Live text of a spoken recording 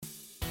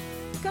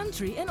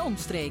country en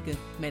omstreken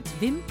met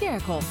Wim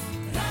Kerkhoff.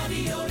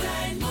 Radio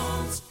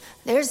Rijnmond.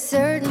 There's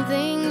certain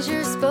things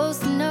you're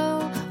supposed to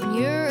know when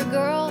you're a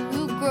girl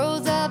who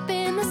grows up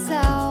in the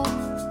South.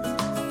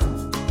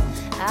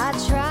 I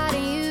try to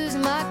use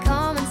my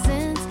common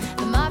sense,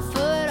 but my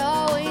foot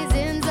always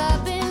ends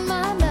up in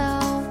my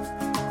mouth.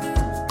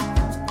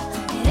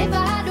 And if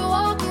I had to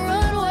walk a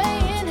runway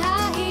in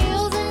high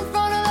heels in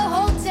front of the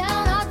whole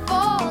town, I'd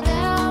fall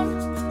down.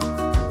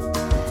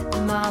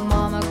 And my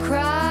mama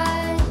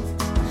cried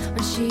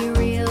when she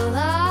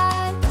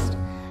realized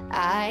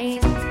I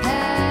ain't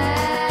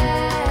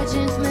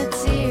pageant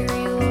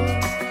material.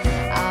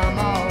 I'm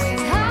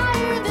always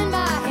higher than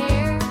my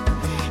hair,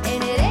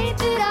 and it ain't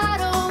that I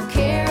don't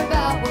care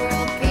about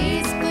world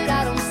peace, but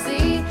I don't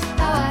see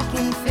how I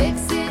can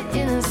fix it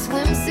in a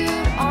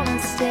swimsuit on a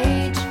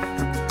stage.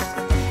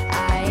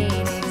 I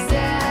ain't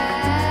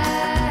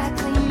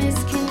exactly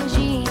Miss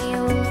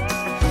Congenial.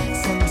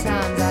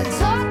 Sometimes I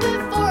talk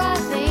before I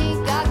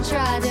think. I've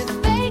tried to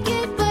fake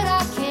it, but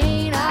I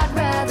can't. I'd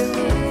rather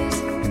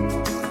lose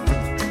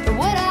for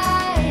what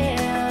I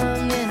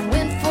am than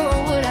win for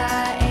what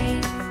I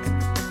ain't.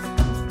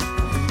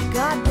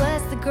 God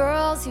bless the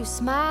girls who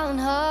smile and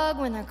hug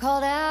when they're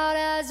called out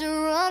as a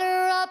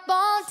runner-up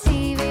on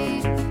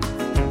TV.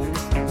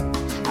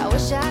 I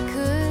wish I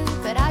could,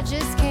 but I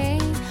just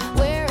can't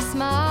wear a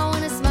smile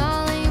when a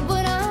smile ain't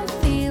what I'm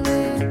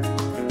feeling.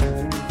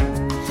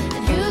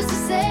 And who's to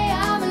say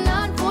I'm a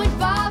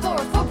 9.5 or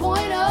a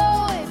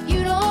 4.0 if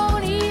you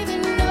don't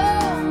even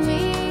know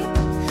me?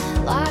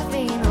 Life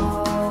ain't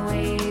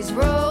always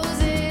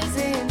roses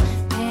and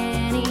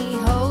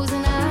pantyhose,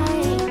 and I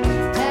ain't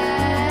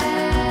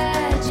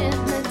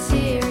pageant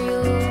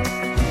material.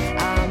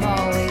 I'm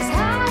always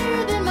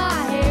higher than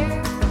my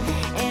hair,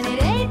 and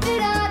it ain't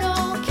that I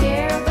don't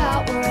care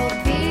about world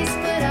peace,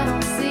 but I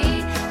don't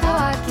see how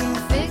I can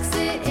fix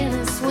it in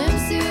a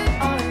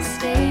swimsuit on a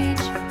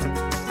stage.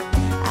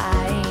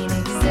 I ain't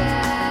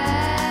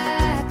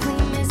exactly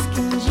Miss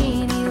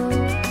Congenial.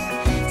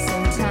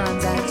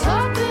 Sometimes I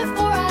talk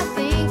before I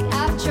think.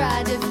 I've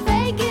tried to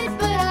fake it,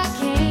 but I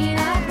can't.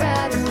 I'd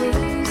rather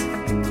lose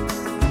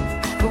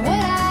for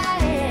what I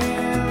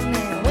am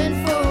than win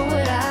for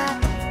what I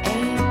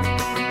ain't.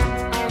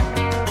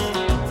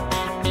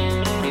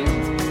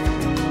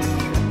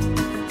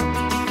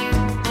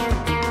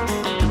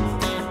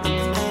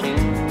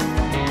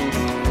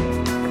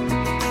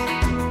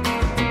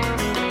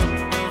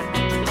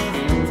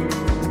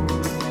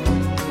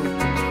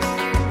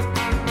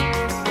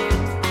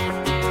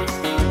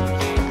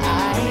 I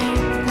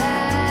ain't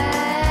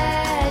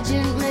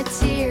pageant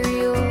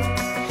material.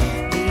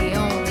 The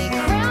only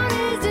crown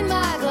is in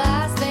my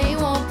glass. They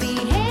won't be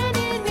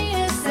handing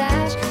me a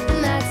sash,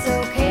 and that's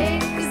okay,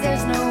 'cause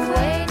there's no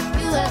way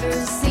you'll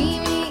ever see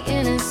me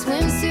in a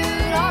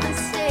swimsuit on a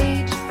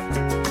stage.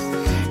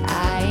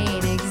 I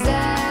ain't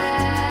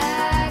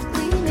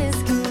exactly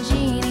Miss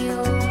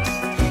Congenial.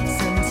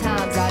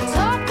 Sometimes I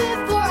talk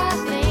before I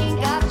think.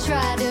 I've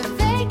tried to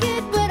fake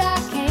it, but I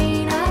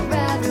can't. I'd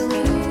rather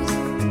lose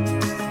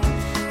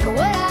for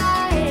what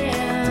I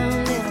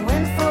am than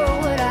win for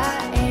what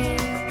I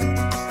ain't.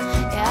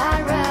 Yeah,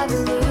 I'd rather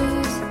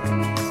lose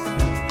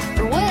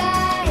for what I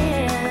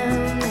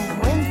am than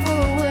win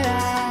for what I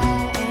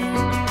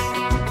ain't.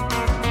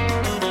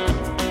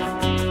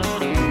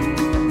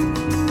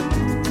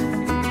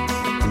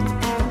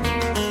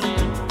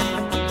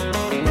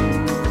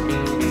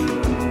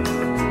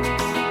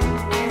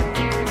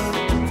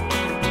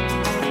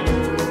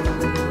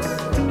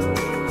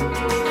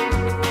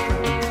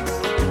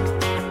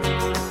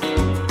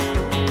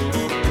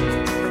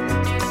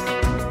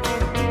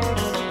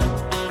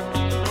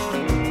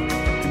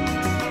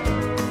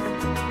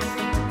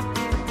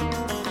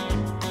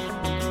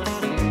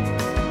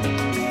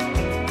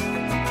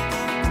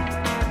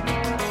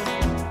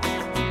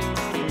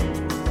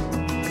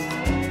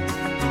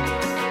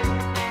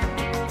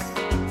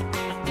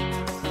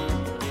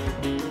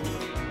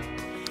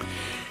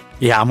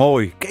 Ja,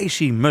 mooi.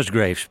 Casey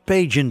Musgraves,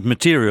 Pageant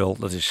Material.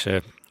 Dat is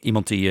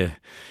iemand die,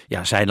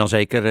 zij dan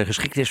zeker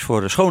geschikt is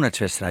voor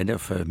schoonheidswedstrijden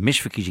of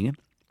misverkiezingen.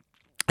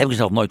 Heb ik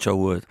zelf nooit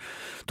zo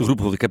te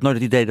groepen. Ik heb nooit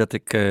het idee dat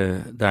ik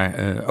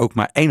daar ook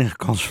maar enige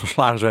kans van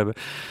slagen zou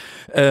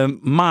hebben.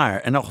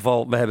 Maar in elk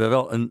geval, we hebben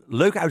wel een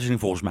leuke uitzending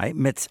volgens mij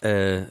met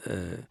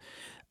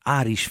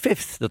Ari's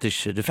Fifth. Dat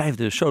is de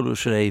 5e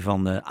solo-cd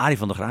van Arie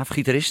van der Graaf,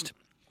 gitarist.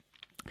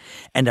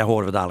 En daar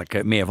horen we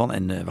dadelijk meer van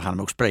en we gaan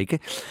hem ook spreken.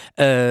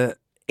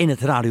 In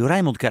het Radio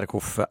Rijnmond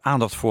Kerkhof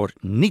aandacht voor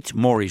niet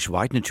Maurice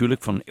White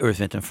natuurlijk, van Earth,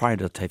 Wind & Fire.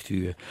 Dat heeft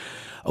u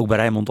ook bij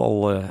Rijnmond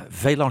al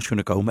veel langs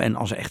kunnen komen. En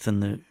als er echt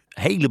een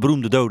hele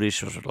beroemde dode is,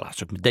 zoals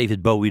laatst ook met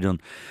David Bowie, dan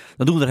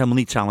doen we er helemaal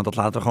niets aan. Want dat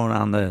laten we gewoon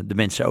aan de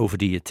mensen over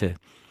die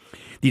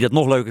dat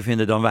nog leuker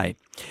vinden dan wij.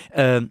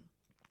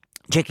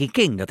 Jackie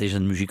King, dat is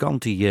een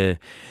muzikant die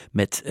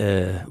met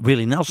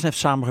Willie Nelson heeft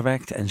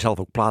samengewerkt en zelf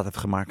ook plaat heeft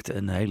gemaakt.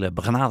 Een hele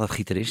begenadigd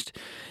gitarist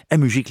en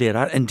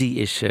muziekleraar. En die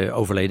is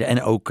overleden.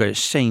 En ook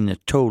Signe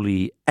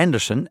Tolley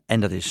Anderson. En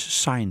dat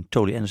is Signe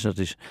Tolley Anderson.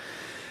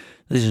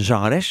 Dat is een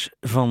zangeres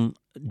van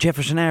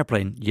Jefferson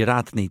Airplane, je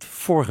raadt het niet.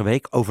 Vorige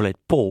week overleed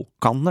Paul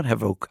Kantner.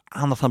 Hebben we ook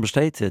aandacht aan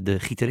besteed. De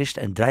gitarist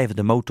en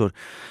drijvende motor.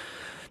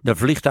 De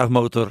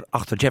vliegtuigmotor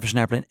achter Jefferson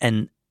Airplane.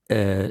 En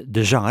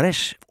de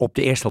zangeres op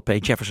de eerste LP,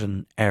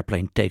 Jefferson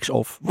Airplane Takes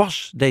Off,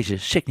 was deze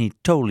Signe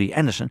Tolley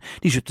Anderson.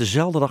 Die is op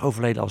dezelfde dag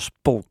overleden als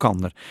Paul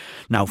Kantner.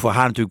 Nou, voor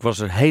haar natuurlijk was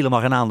er helemaal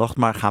geen aandacht,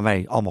 maar gaan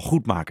wij allemaal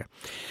goed maken.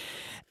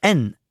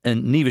 En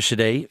een nieuwe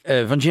cd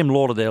van Jim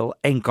Lauderdale.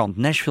 Eén kant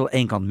Nashville,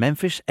 één kant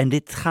Memphis. En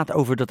dit gaat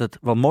over dat het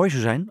wel mooi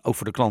zou zijn, ook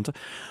voor de klanten,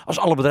 als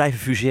alle bedrijven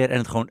fuseren en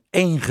het gewoon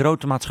één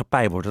grote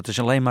maatschappij wordt. Dat is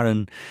alleen maar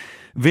een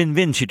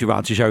win-win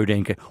situatie, zou je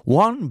denken.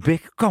 One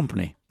big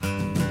company.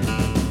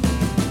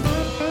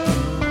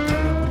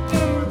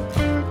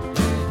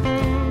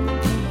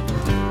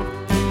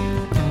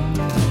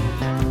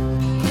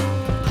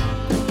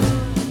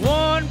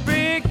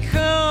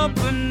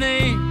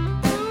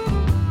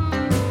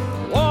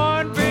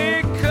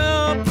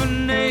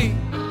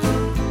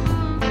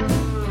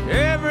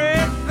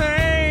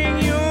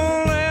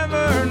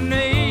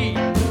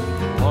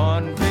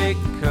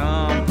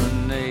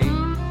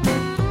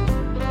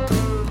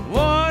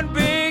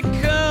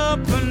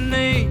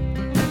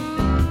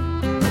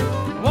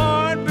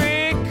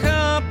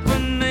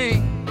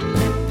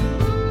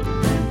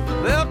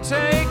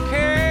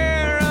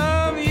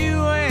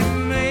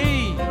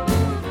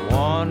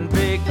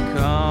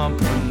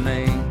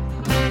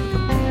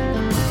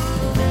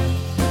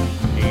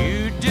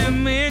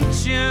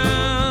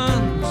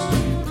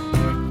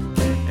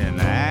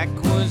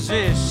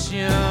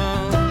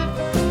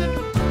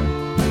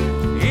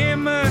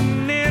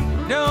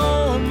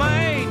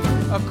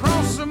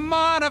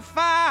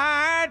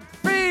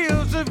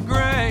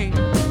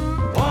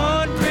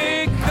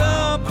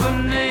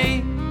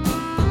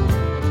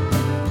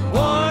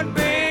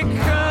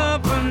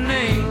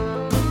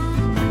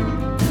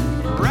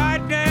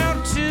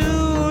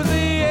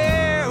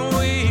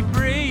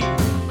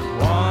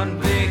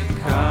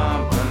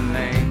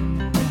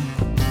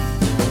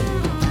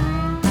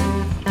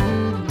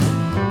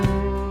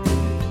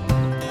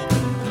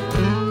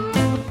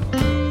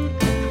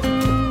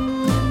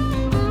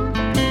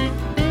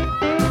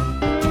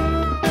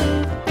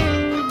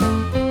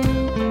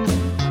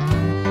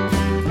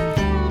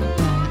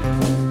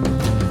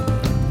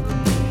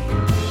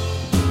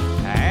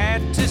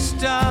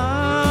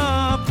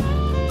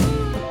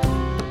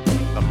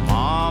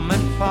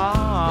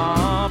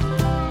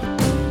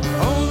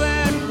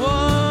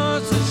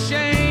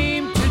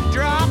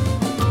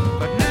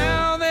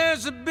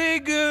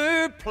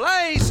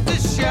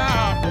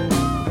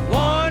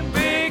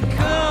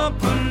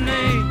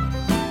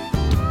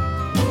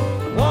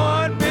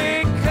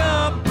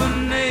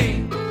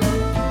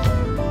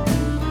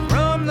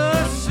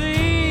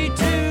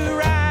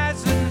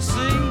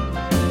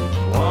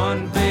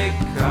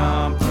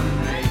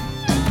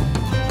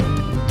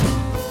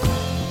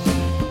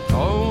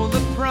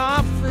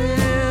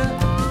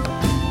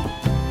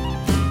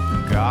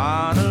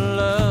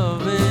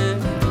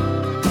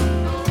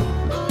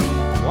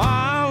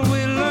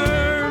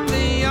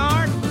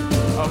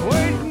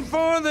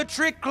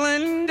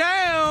 Trickling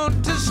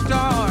down to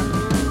start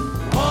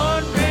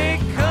one big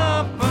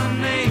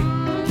company,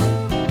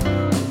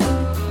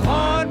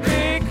 one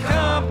big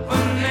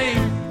company.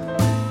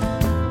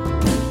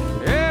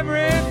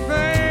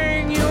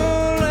 Everything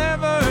you'll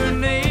ever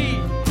need,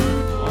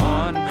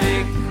 one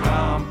big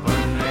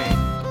company,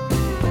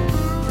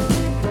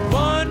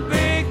 one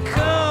big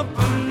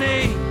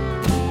company,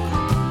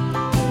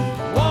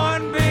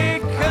 one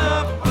big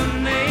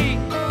company.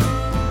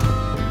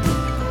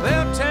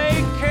 They'll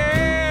take care.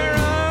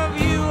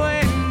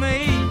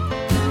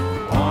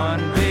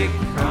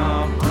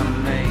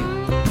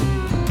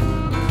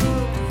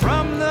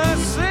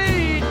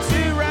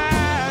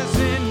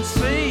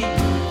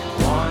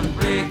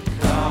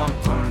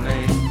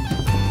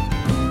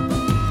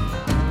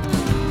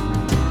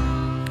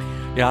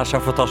 Ja, het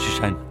zou fantastisch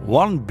zijn.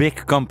 One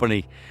big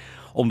company.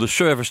 Om de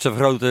service te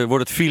vergroten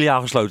wordt het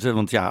filiaal gesloten.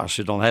 Want ja, als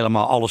ze dan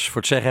helemaal alles voor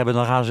het zeggen hebben,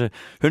 dan gaan ze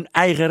hun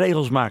eigen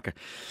regels maken.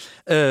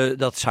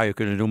 Dat zou je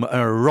kunnen noemen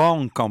een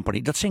wrong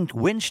company. Dat zingt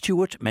Win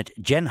Stewart met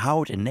Jen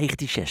Howard in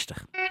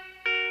 1960.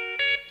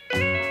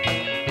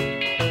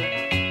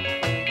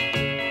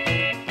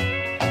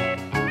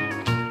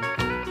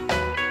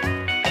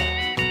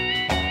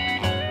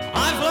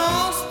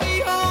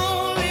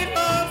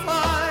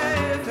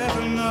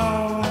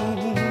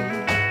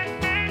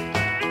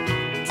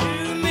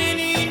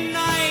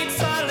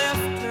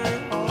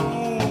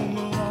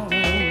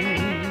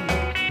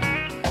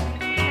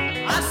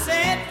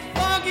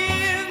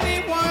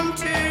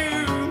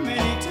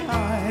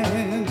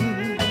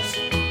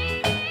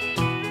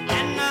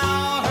 And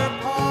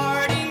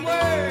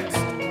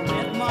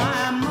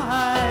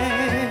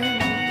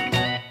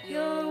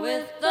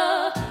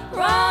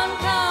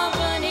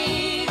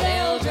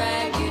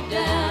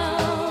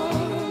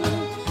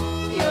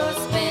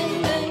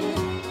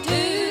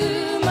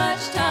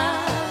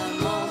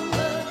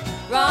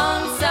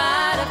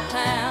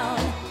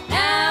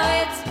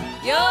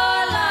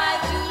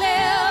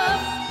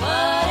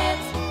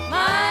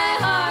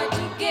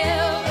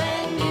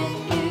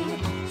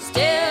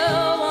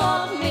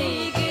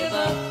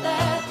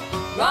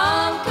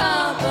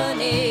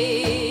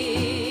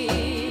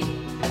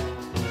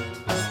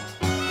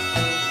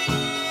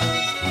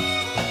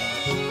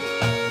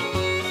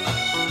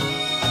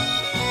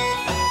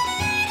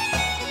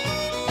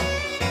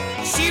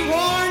She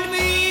warned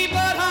me,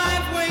 but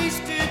I've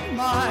wasted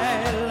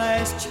my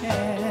last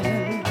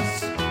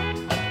chance.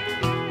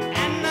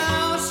 And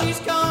now she's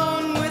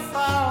gone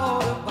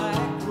without a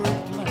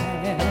backward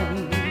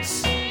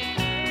glance.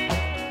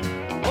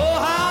 Oh,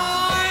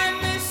 how I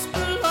miss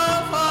the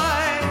love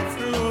I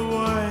threw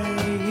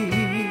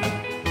away.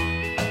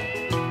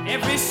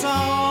 Every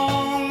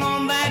song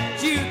on that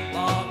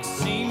jukebox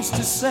seems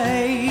to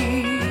say,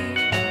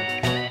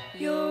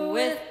 You're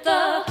with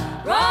the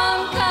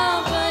wrong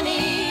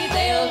company,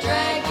 they'll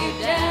drag you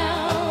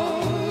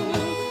down.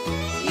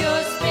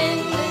 You're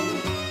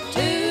spending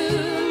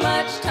too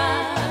much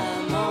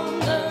time on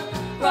the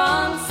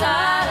wrong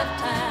side of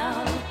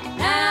town.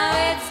 Now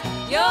it's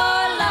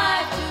your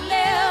life to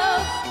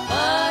live,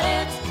 but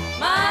it's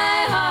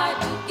my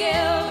heart to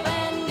give.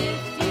 And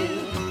if you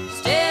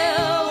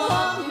still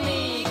want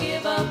me,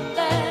 give up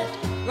that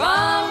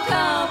wrong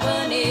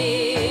company.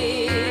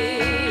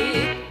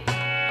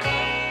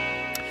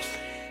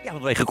 Ja,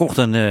 we hebben gekocht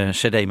een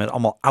cd met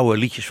allemaal oude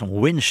liedjes van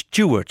Win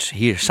Stewart.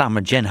 Hier samen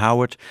met Jen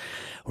Howard.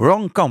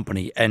 Wrong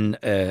Company. En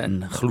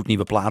een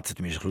gloednieuwe plaat,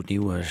 tenminste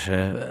gloednieuw, is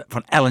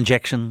van Alan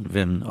Jackson.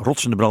 Een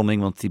rotsende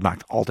branding, want die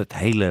maakt altijd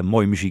hele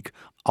mooie muziek.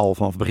 Al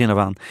vanaf het begin af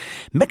aan.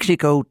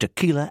 Mexico,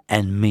 Tequila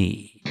and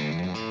Me.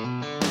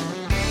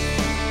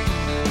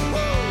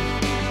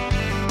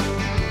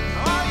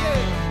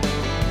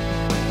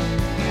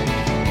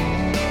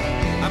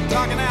 I'm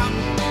talking out.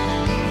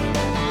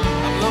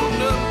 I'm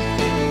loading up.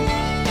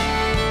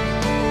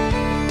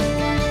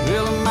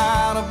 Well, I'm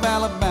out of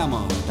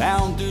Alabama,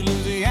 down through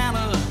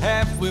Louisiana,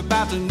 halfway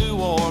back to New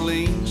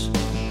Orleans.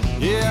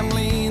 Yeah, I'm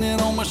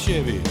leaning on my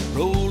Chevy,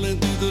 rolling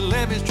through the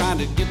levees, trying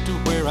to get to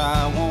where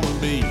I want to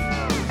be.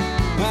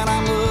 When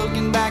I'm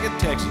looking back at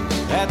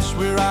Texas, that's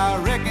where I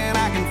reckon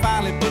I can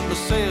finally put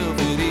myself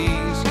at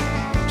ease.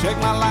 Check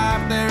my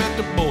life there at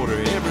the border,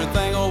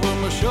 everything over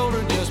my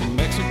shoulder, just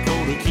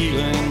Mexico,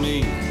 tequila and me.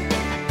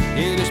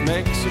 Yeah, just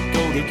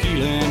Mexico,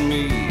 tequila and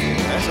me.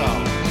 That's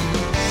all.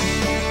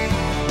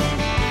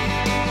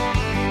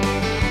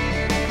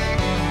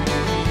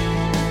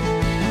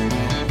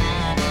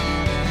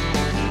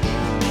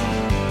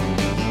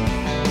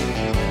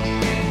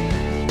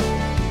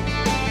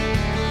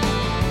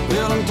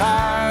 Well, I'm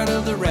tired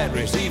of the rat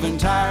race, even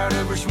tired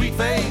of her sweet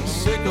face,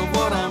 sick of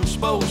what I'm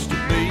supposed to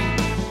be.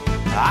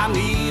 I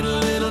need a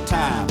little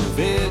time to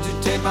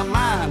vegetate my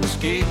mind,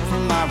 escape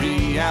from my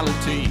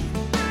reality.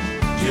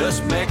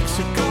 Just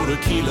Mexico,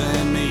 tequila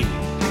and me.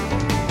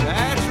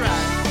 That's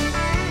right.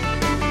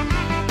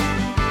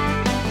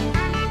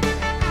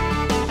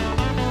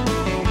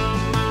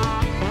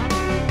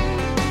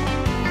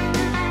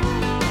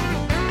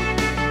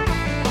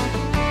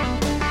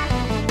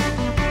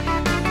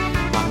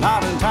 I'm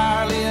not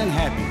entirely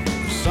unhappy.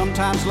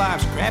 Sometimes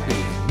life's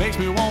crappy, makes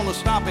me want to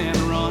stop and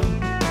run.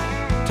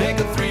 Take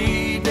a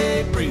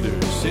 3-day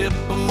breather, sip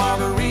a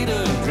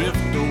margarita,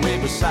 drift away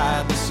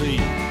beside the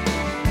sea.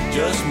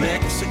 Just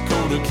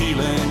Mexico,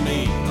 tequila and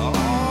me.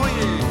 Oh,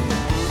 yeah.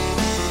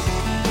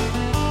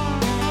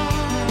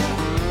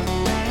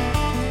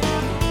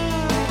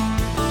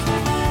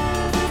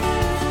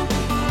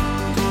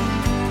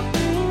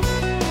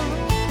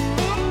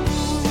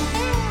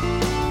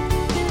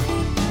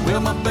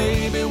 Well, my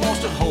baby wants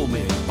to hold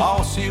me,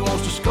 boss, he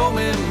wants to scold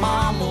me,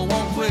 mama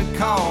won't quit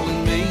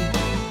calling me.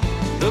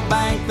 The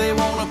bank, they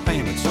want a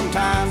payment,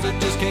 sometimes I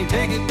just can't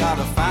take it,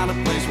 gotta find a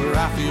place where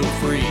I feel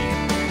free.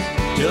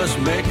 Just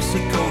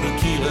Mexico,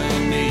 tequila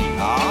and me.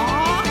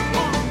 Ah.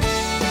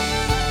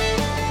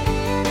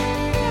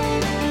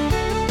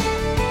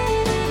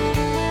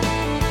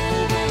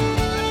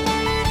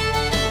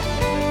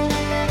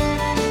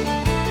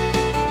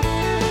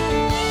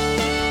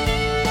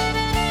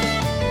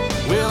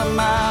 Well, I'm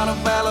out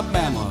of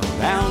Alabama,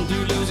 down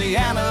through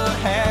Louisiana,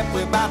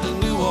 halfway back to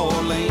New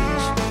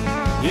Orleans.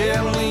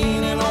 Yeah, I'm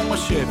leaning on my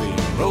Chevy,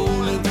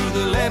 rolling through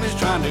the levees,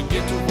 trying to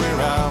get to where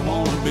I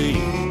want to be.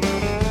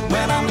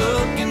 When I'm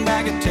looking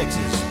back at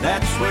Texas,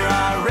 that's where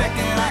I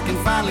reckon I can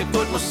finally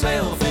put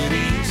myself at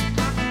ease.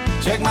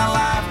 Check my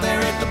life there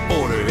at the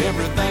border,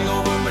 everything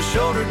over my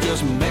shoulder,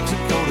 just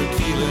Mexico,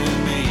 tequila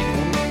and me.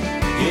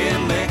 Yeah,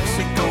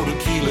 Mexico,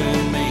 tequila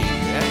and me.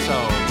 That's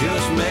all,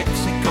 just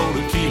Mexico,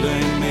 tequila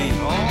and me.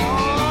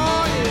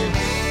 Oh, yeah.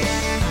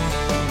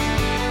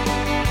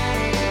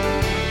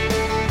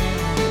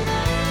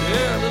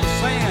 Yeah, a little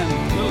sand,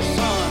 a little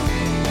sun,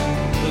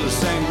 a little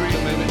sangria,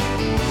 baby.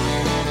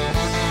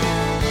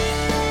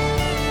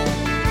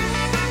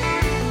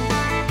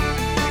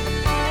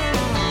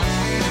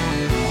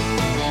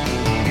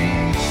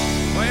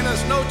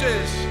 Buenas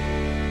noches.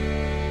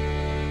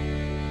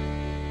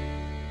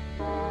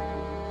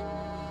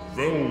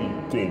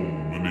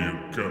 Welkom, meneer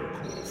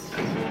Kerkhoff.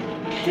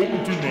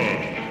 Komt u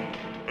maar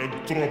en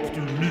trapt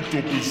u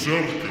niet op de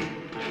zerken.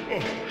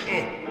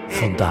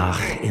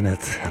 Vandaag in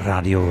het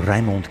Radio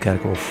Rijnmond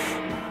Kerkhof.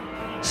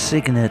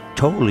 Signe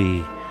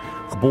Tolley,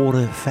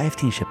 geboren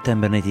 15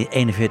 september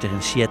 1941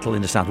 in Seattle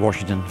in de staat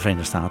Washington,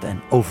 Verenigde Staten,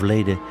 en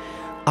overleden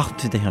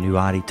 28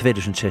 januari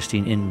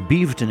 2016 in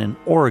Beaverton in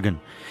Oregon.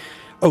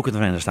 ook in de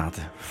Verenigde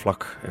Staten,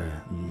 vlak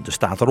de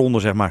staten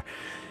eronder, zeg maar,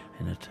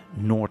 in het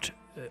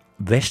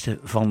noordwesten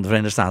van de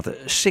Verenigde Staten.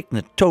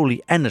 Signe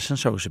Tolley Anderson,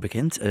 zo is ze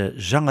bekend,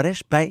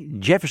 zangeres bij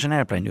Jefferson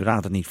Airplane. U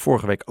raadt het niet,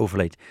 vorige week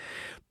overleed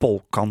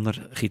Paul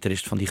Kander,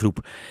 gitarist van die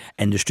groep.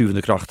 En de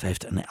stuwende kracht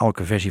heeft in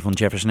elke versie van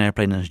Jefferson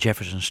Airplane een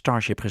Jefferson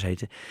Starship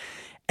gezeten.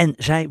 En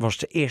zij was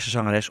de eerste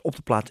zangeres op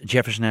de plaat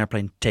Jefferson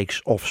Airplane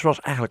Takes Off. Ze was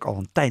eigenlijk al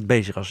een tijd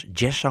bezig als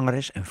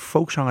jazzzangeres en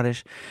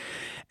folkzangeres.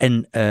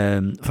 En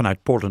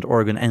vanuit Portland,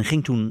 Oregon. En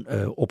ging toen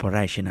op een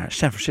reisje naar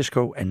San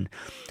Francisco. En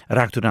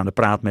raakte toen aan de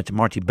praat met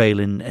Marty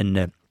Balin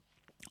en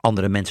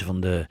andere mensen van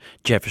de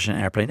Jefferson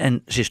Airplane.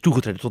 En ze is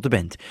toegetreden tot de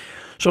band.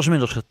 Ze was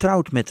inmiddels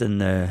getrouwd met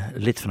een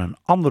lid van een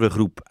andere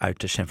groep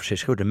uit San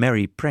Francisco. De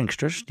Merry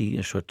Pranksters. Die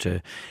een soort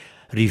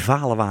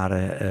rivalen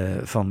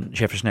waren van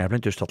Jefferson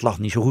Airplane. Dus dat lag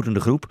niet zo goed in de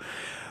groep.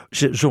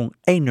 Ze zong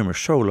 1 nummer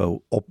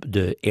solo op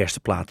de eerste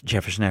plaat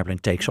Jefferson Airplane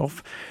Takes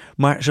Off.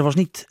 Maar ze was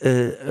niet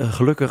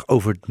gelukkig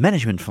over het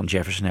management van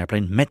Jefferson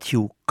Airplane.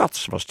 Matthew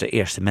Katz was de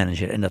eerste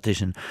manager. En dat is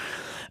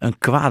een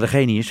kwade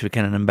genius. We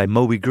kennen hem bij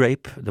Moby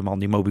Grape. De man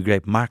die Moby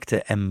Grape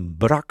maakte en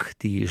brak.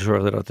 Die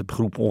zorgde dat de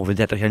groep ongeveer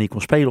 30 jaar niet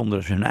kon spelen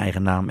onder zijn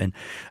eigen naam. En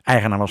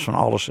eigenaar was van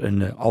alles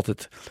en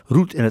altijd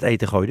roet in het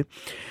eten gooide.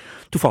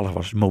 Toevallig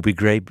was Moby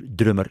Grape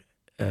drummer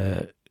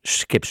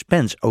Skip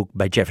Spence ook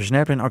bij Jefferson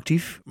Airplane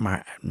actief.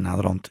 Maar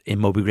naderhand in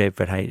Moby Grape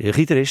werd hij de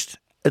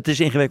gitarist. Het is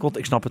ingewikkeld,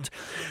 ik snap het.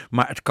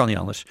 Maar het kan niet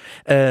anders.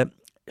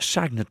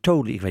 Signe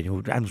Tolley, ik weet niet hoe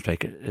ik het uit moet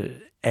spreken.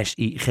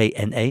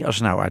 S-I-G-N-E. Als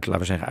ze nou uit,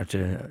 laten we zeggen, uit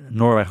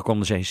Noorwegen komen,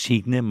 dan zeggen ze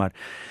Signe. Maar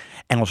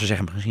Engelsen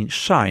zeggen misschien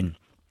Sign.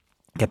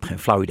 Ik heb geen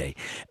flauw idee.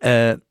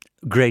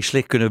 Grace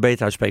Slick kunnen we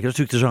beter uitspreken. Dat is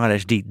natuurlijk de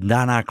zangeres die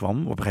daarna kwam. Op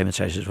een gegeven moment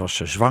zei ze was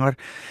zwanger.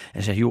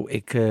 En zei, joh,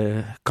 ik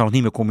kan het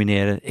niet meer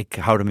combineren. Ik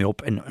hou ermee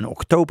op. En in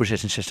oktober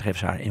 66 heeft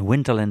ze haar in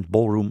Winterland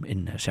Ballroom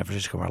in San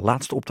Francisco haar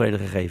laatste optreden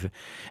gegeven.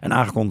 En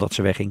aangekondigd dat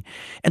ze wegging.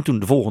 En toen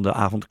de volgende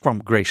avond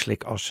kwam Grace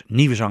Slick als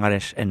nieuwe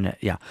zangeres. En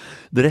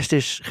de rest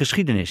is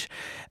geschiedenis.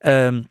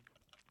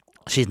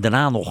 Ze is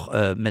daarna nog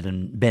met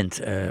een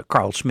band,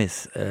 Carl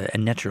Smith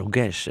en Natural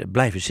Gas,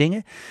 blijven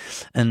zingen.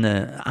 Een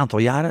aantal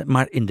jaren,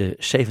 maar in de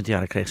 70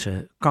 jaren kreeg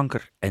ze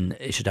kanker en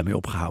is ze daarmee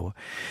opgehouden.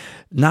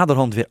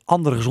 Naderhand weer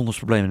andere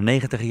gezondheidsproblemen in de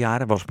 90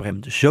 jaren. Was op een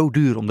gegeven moment zo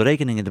duur om de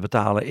rekeningen te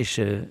betalen. Is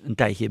ze een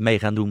tijdje mee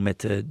gaan doen met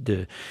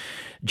de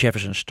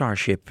Jefferson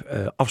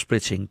Starship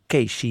afsplitsing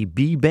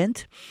KCB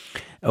Band.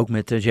 Ook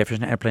met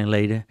Jefferson Airplane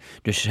leden.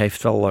 Dus ze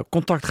heeft wel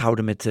contact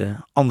gehouden met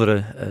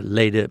andere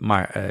leden.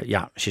 Maar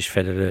ze is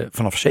verder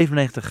vanaf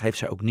 97 heeft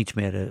ze ook niets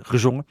meer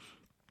gezongen.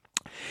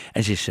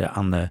 En ze is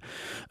aan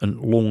een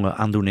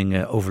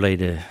longaandoening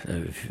overleden.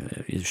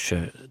 Dus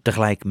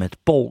tegelijk met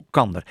Paul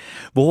Kander.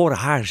 We horen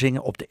haar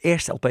zingen op de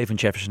eerste LP van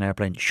Jefferson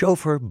Airplane,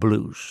 Chauffeur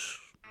Blues.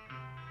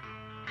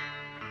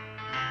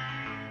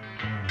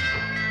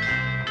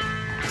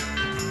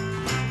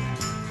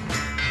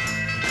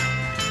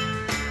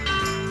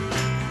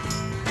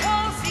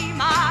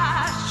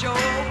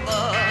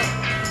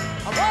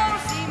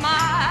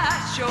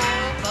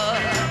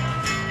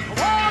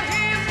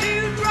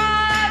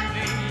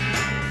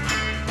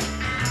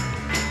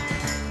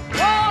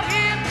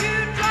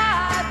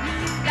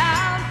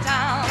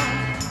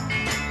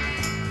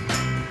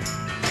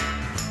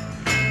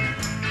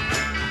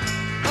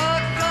 But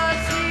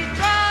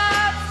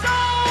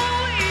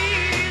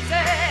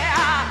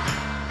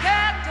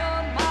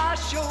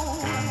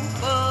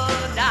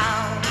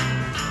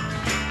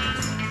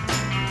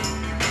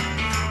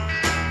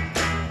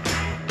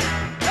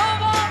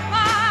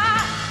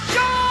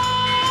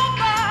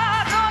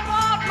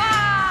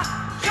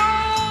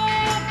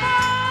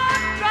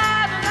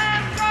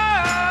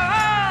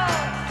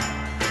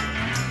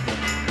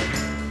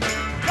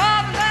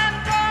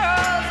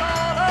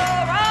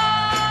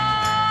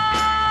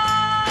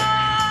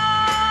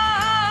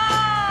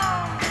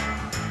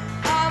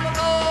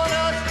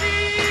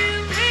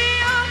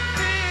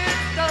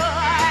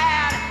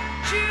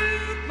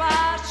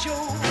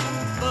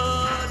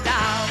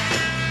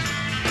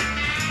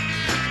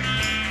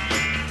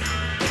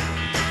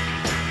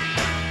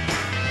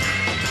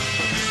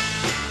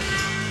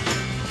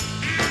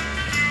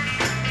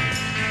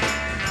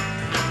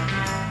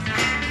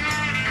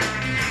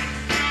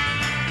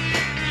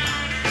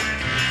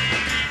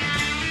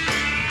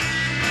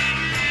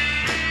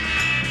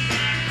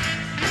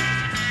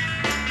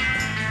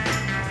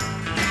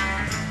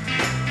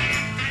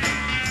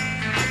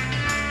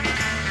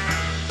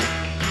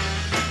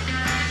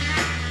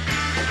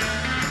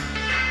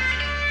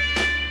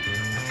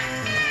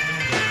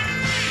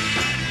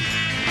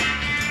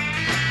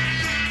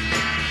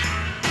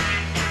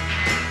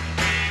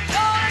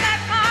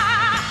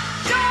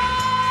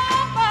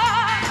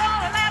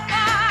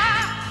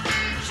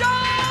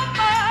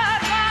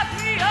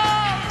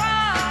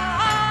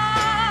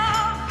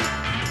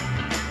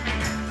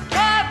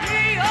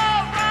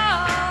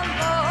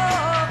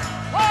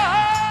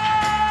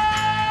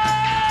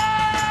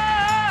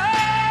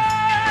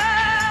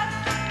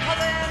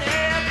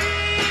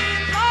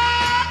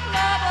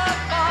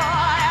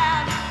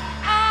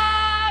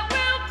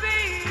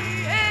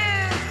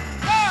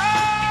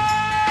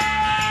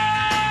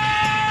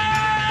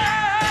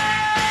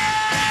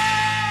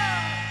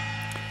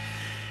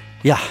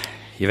Ja,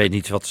 je weet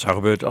niet wat er zou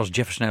gebeuren als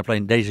Jefferson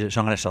Airplane deze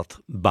zangeres had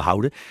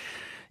behouden.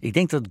 Ik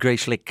denk dat Grace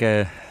Slick,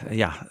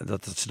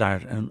 dat ze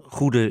daar een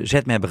goede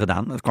zet mee hebben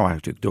gedaan. Dat kwam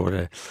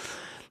natuurlijk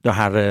door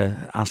haar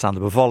aanstaande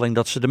bevalling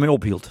dat ze ermee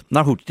ophield.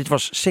 Nou goed, dit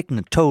was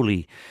Signet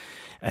Tolley.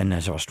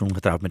 En ze was toen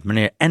getrouwd met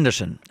meneer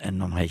Anderson. En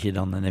dan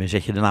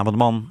zet je de naam van de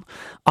man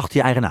achter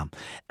je eigen naam.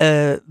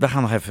 We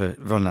gaan nog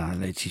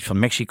even, iets van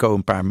Mexico,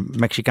 een paar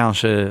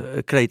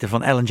Mexicaanse kreten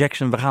van Alan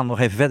Jackson. We gaan nog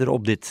even verder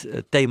op dit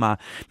thema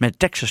met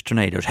Texas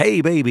Tornadoes.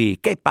 Hey baby,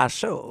 ¿qué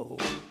pasó?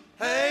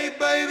 Hey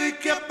baby,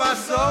 ¿qué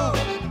pasó?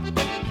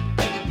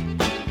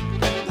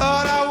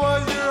 Thought I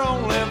was your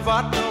only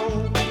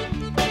vato.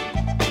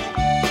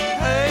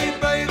 Hey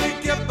baby,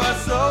 ¿qué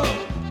pasó?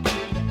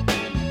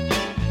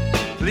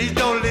 Please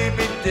don't leave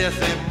me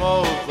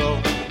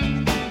decimoso.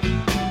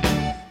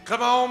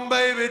 Come on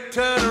baby,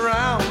 turn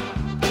around.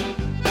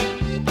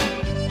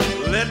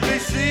 Let me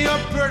see your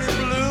pretty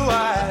blue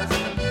eyes.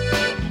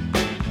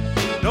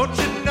 Don't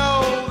you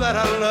know that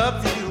I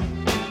love you?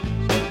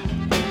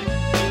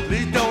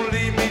 Please don't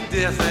leave me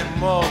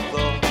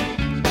decimoso.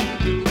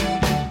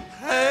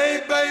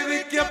 Hey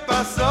baby, ¿qué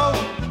pasó?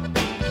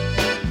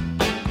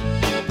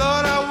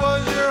 Thought I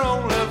was your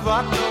only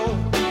vato.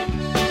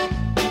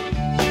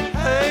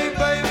 Hey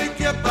baby,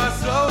 ¿qué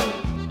pasó?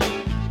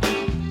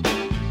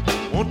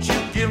 Won't you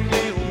give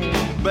me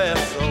un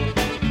beso?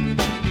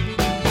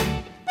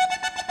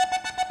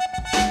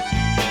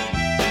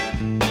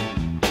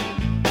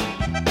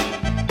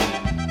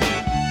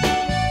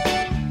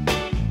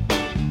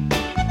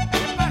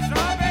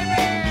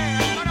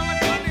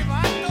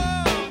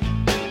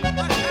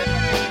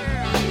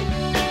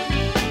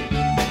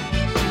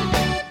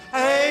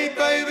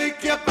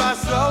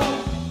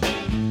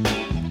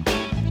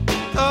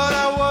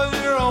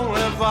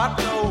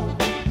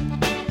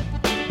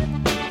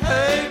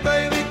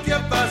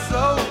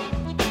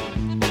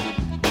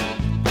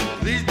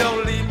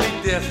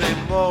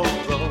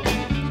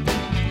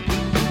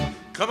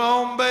 Come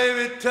on,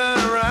 baby, turn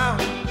around.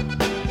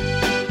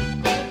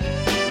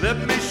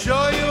 Let me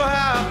show you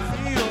how I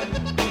feel.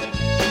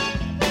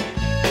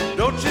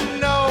 Don't you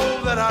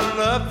know that I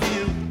love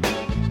you?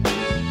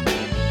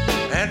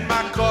 And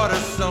my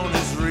corazón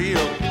is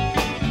real.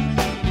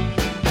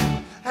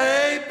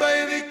 Hey,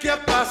 baby, ¿qué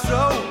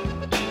pasó?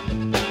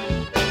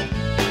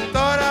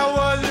 Thought I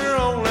was your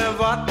only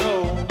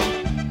vato.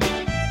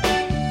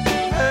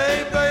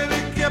 Hey, baby,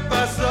 ¿qué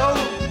pasó?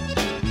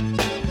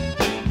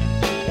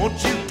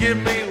 Won't you give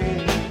me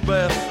un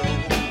beso?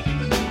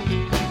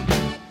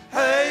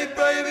 Hey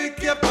baby,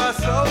 ¿qué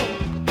pasó?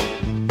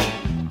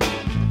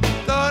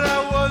 Thought I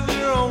was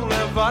your only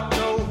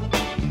vato.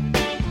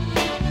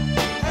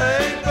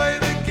 Hey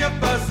baby, ¿qué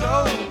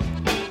pasó?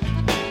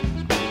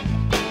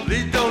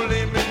 Please don't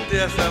leave me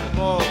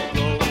desamorado.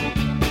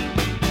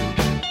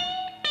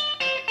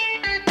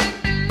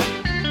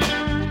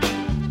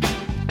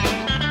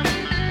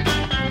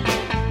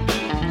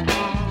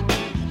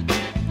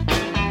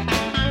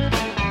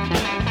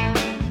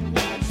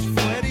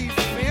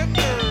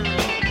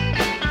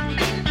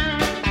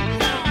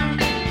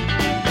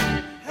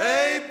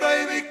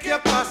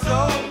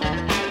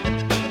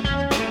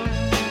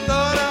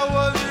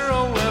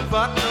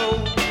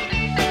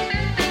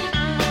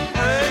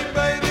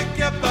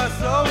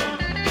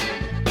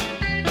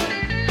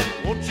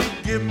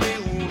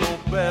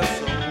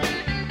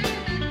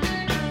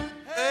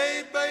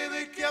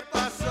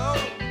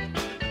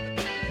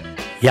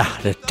 Ja,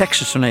 de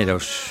Texas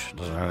Tornadoes.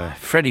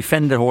 Freddie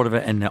Fender hoorden we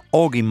en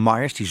Augie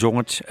Myers, die zong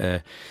het.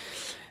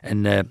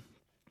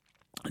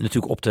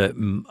 Natuurlijk op de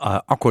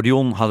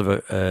accordeon hadden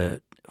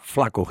we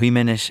Flaco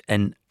Jiménez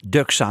en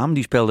Doug Sahm.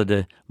 Die speelden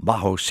de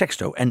bajo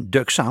sexto. En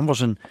Doug Sahm was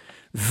een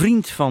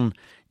vriend van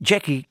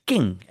Jackie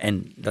King.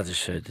 En dat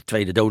is de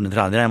tweede dode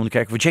draad in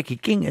Rijnmondekerk voor Jackie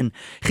King. Een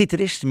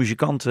gitarist,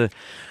 muzikant,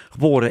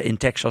 geboren in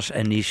Texas.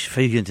 En die is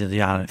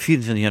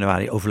 24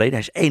 januari overleden.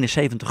 Hij is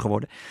 71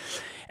 geworden.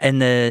 En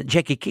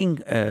Jackie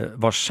King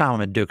was samen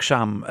met Doug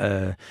Sahm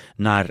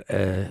naar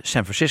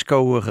San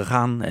Francisco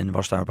gegaan. En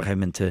was daar op een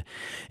gegeven moment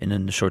in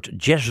een soort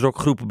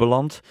jazzrockgroep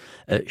beland.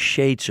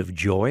 Shades of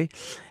Joy.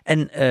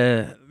 En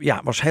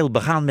was heel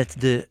begaan met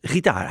de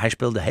gitaar. Hij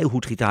speelde heel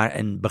goed gitaar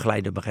en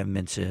begeleidde op een gegeven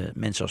moment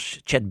mensen als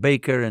Chet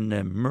Baker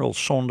en Merle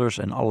Saunders.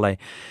 En allerlei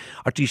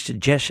artiesten,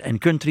 jazz en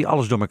country,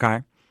 alles door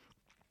elkaar.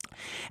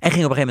 En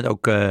ging op een gegeven moment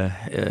ook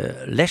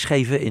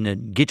lesgeven in het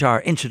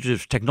Guitar Institute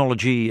of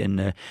Technology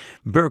en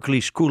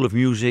Berklee School of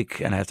Music.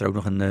 En hij heeft er ook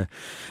nog een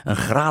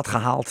graad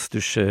gehaald.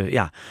 Dus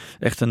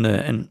echt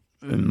een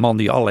man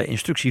die alle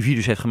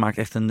instructievideo's heeft gemaakt.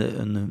 Echt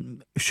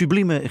een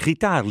sublieme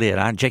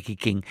gitaarleraar, Jackie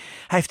King.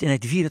 Hij heeft in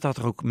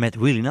 1984 ook met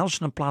Willie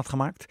Nelson een plaat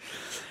gemaakt.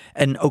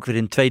 En ook weer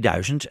in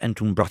 2000. En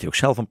toen bracht hij ook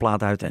zelf een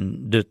plaat uit.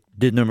 En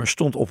dit nummer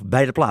stond op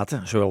beide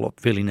platen. Zowel op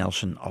Willie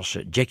Nelson als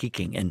Jackie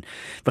King. En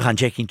we gaan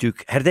Jackie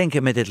natuurlijk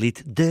herdenken met dit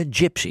lied The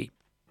Gypsy.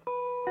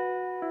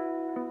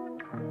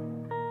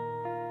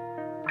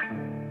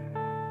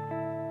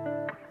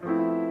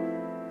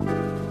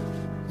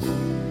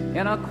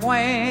 In a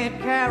quaint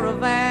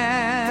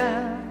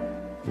caravan,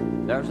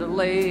 there's a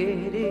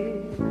lady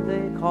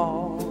they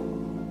call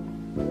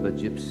the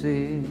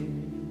gypsy.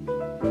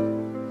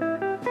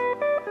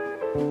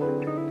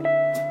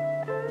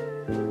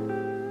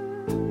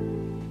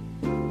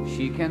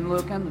 She can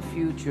look in the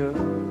future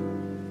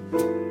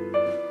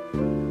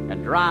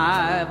and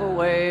drive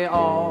away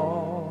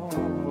all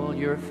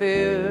your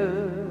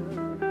fears.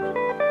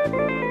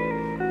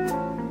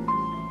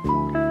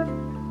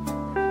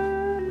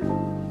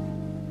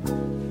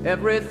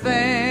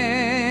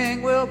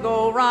 Everything will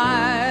go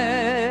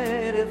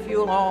right if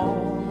you'll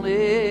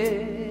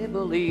only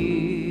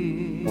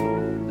believe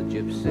the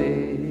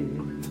gypsy.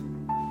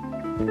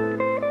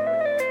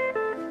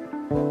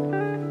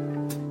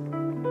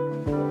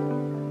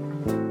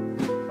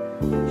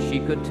 She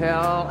could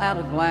tell at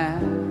a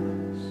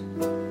glance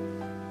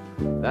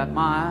that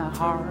my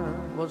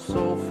heart was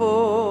so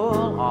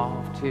full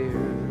of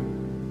tears.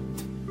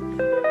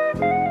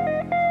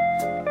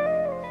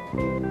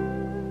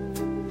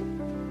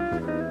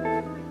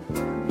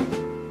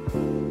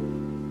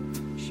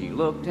 She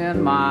looked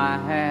in my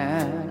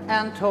hand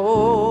and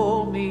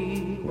told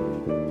me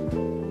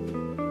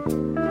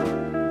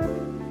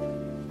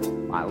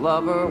my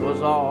lover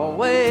was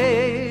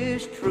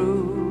always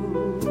true.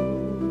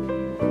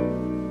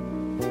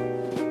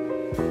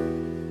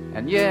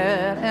 And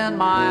yet in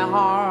my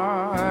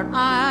heart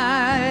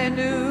I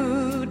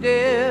knew,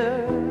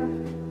 dear,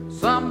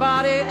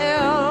 somebody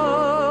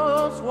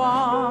else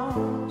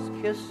was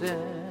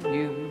kissing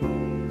you.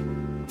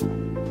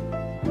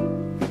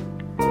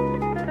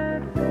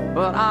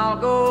 But I'll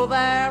go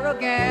there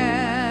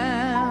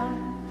again,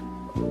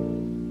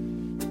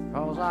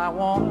 'cause I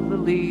want to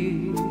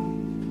believe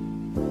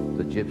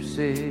the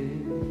gypsy.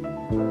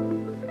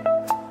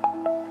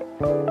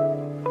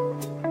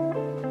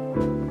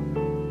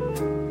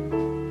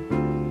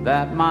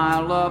 That my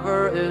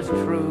lover is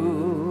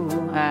true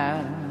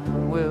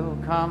and will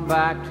come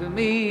back to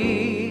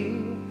me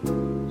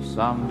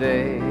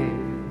someday.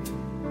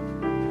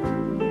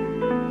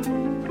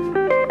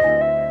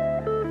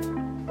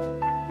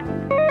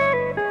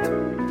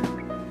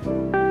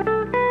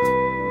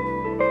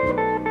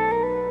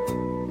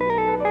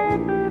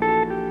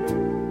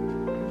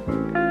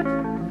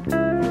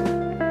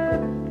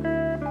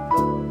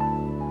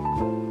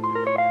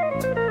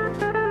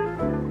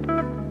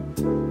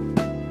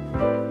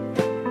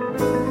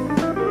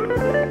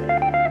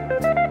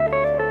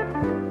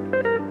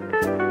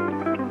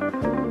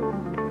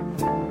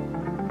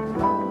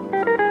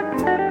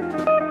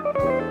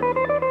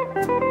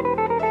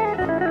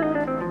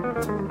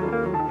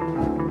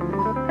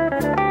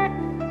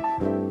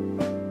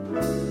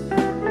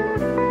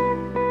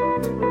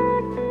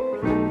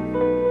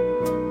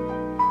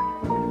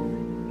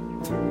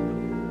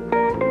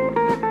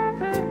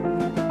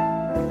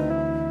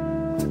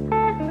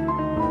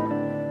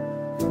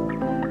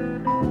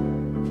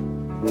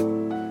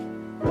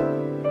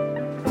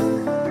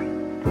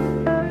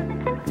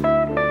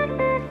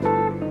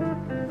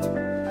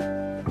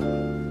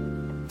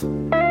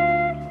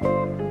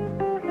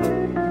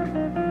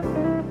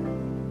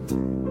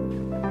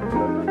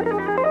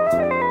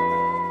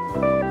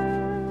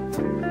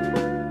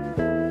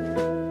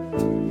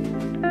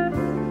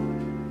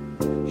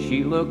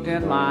 She looked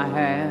in my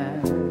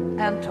hand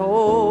and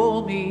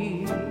told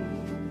me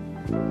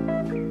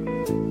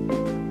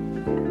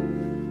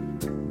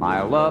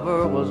my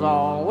lover was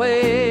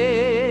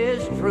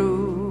always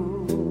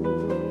true.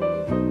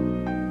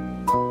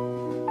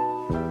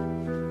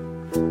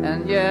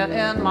 And yet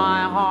in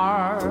my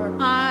heart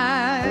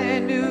I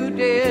knew,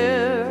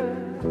 dear,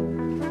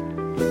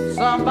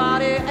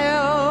 somebody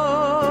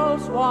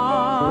else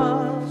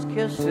was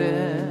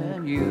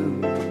kissing you.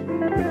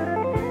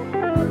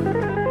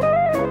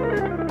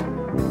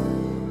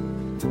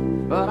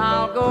 But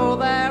I'll go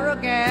there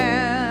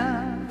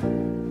again,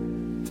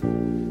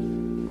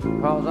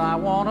 'cause I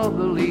want to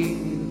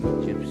believe the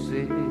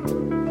gypsy.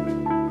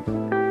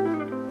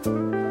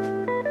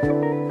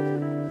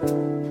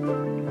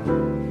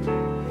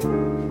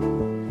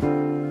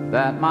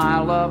 That my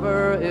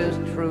lover is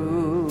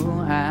true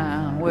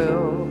and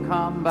will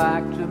come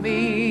back to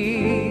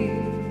me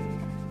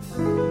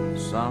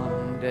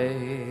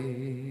someday.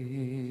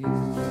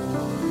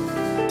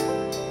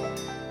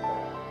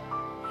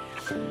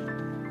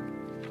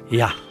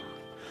 Ja,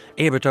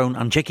 eerbetoon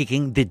aan Jackie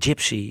King, The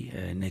Gypsy.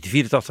 In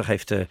 1984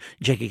 heeft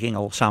Jackie King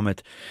al samen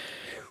met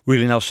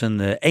Willie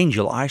Nelson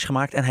Angel Eyes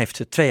gemaakt. En hij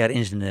heeft 2 jaar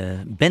in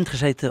zijn band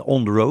gezeten,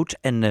 On The Road.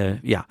 En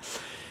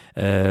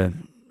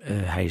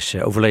hij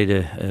is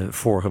overleden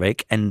vorige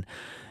week. En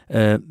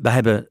wij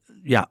hebben,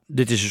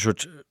 dit is een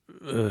soort,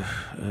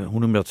 hoe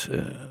noem je dat,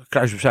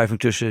 kruisbestuiving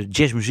tussen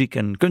jazzmuziek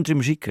en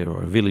countrymuziek.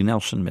 Willie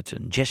Nelson met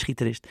een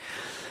jazzgitarist.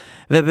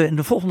 We hebben in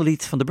de volgende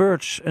lied van The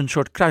Byrds een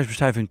soort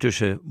kruisbestuiving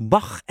tussen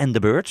Bach en The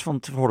Byrds.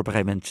 Want we horen op een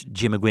gegeven moment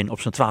Jim McGuinn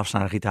op zijn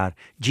 12-snarige gitaar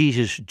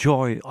Jesus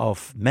Joy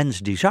of Man's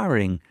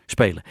Desiring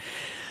spelen.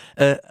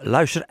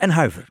 Luister en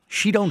huiver.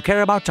 She Don't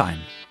Care About Time.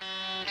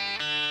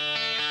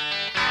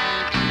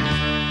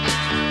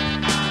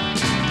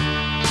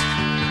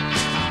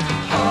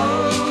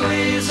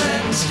 Hallways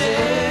and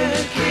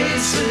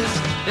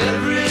staircases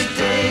every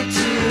day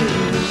to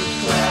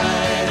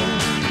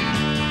climb.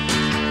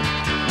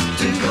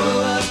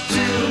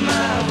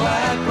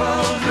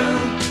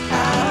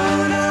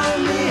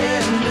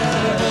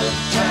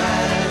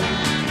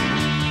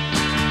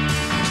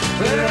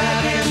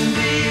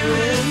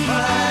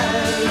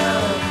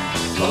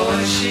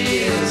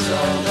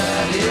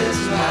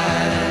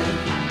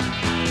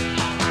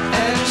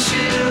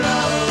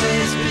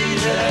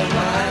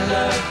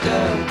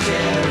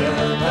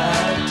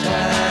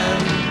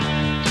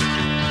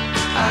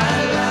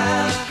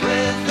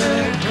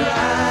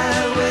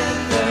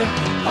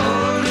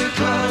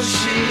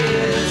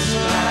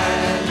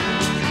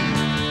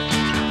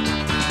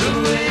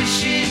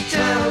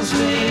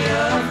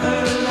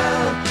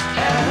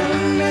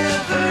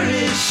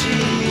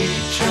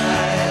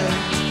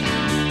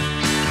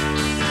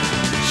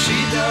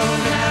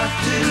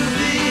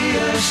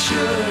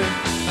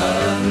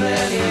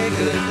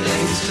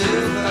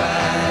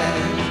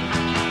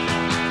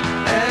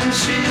 And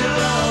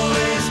she'll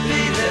always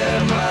be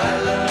there, my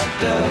love,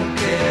 don't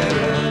care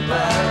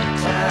about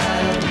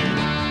time.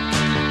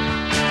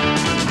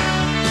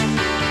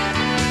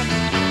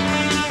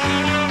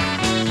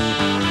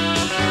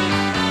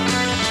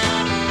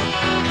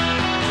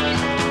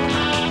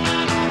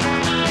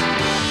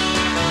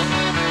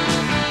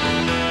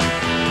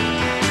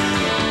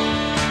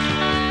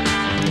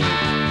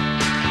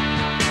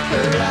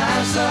 Her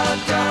eyes are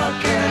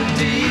dark and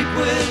deep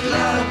with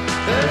love.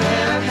 Her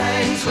hair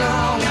hangs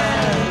long and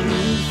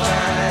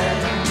fine.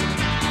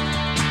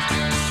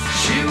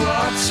 She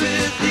walks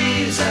with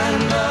ease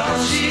and all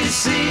she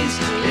sees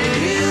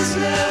is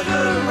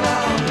never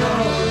wrong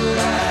or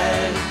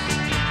right.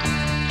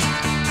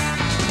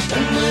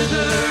 And with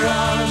her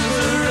arms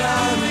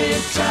around me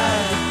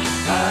tight,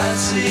 I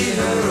see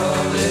her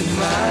all in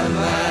my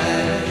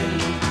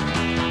mind.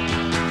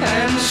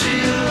 And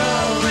she'll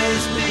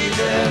always be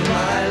there,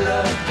 my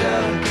love,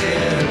 don't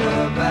care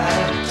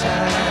about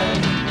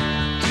time.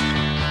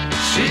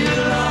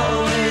 She'll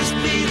always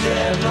be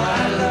there,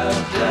 my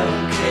love,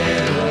 don't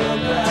care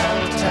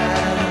about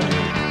time.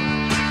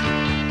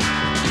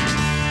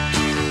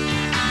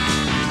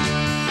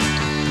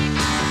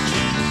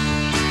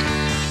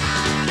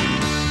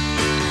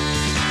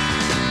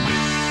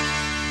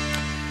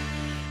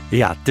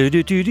 Ja,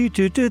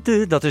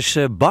 dat is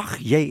Bach,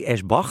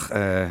 J.S. Bach,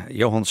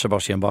 Johann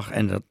Sebastian Bach.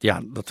 En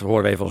dat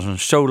horen we even als een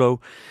solo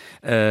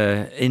in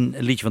een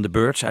liedje van The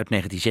Byrds uit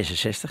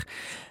 1966.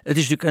 Het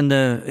is natuurlijk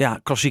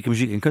een klassieke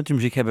muziek en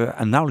countrymuziek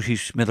hebben nauwelijks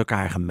iets met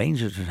elkaar gemeen.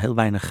 Er is heel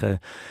weinig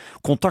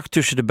contact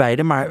tussen de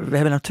beiden. Maar we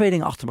hebben nou twee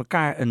dingen achter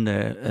elkaar.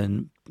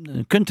 Een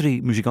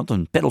countrymuzikant,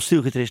 een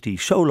pedalsteelgitarist die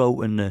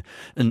solo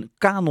een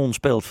kanon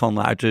speelt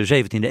uit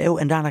de 17e eeuw.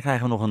 En daarna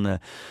krijgen we nog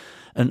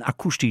een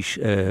akoestisch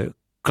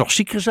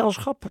klassiek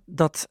gezelschap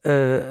dat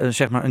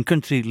zeg maar een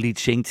countrylied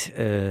zingt.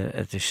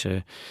 Het is,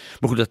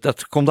 maar goed,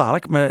 dat komt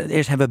dadelijk. Maar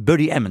eerst hebben we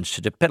Buddy Emmons,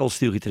 de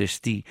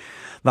pedalsteelgitarist. Die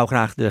wou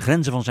graag de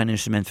grenzen van zijn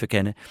instrument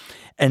verkennen.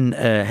 En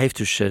heeft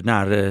dus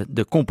naar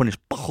de componist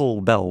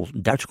Pachelbel,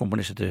 Duitse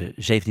componist uit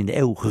de 17e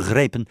eeuw,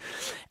 gegrepen.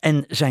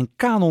 En zijn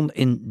kanon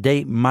in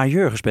D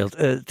majeur gespeeld.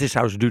 Het is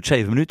trouwens, het duurt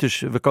 7 minuten, dus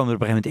we komen er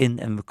op een gegeven moment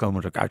in. En we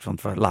komen er ook uit,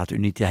 want we laten u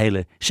niet de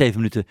hele 7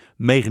 minuten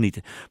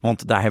meegenieten.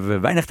 Want daar hebben we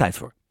weinig tijd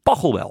voor.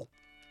 Pachelbel.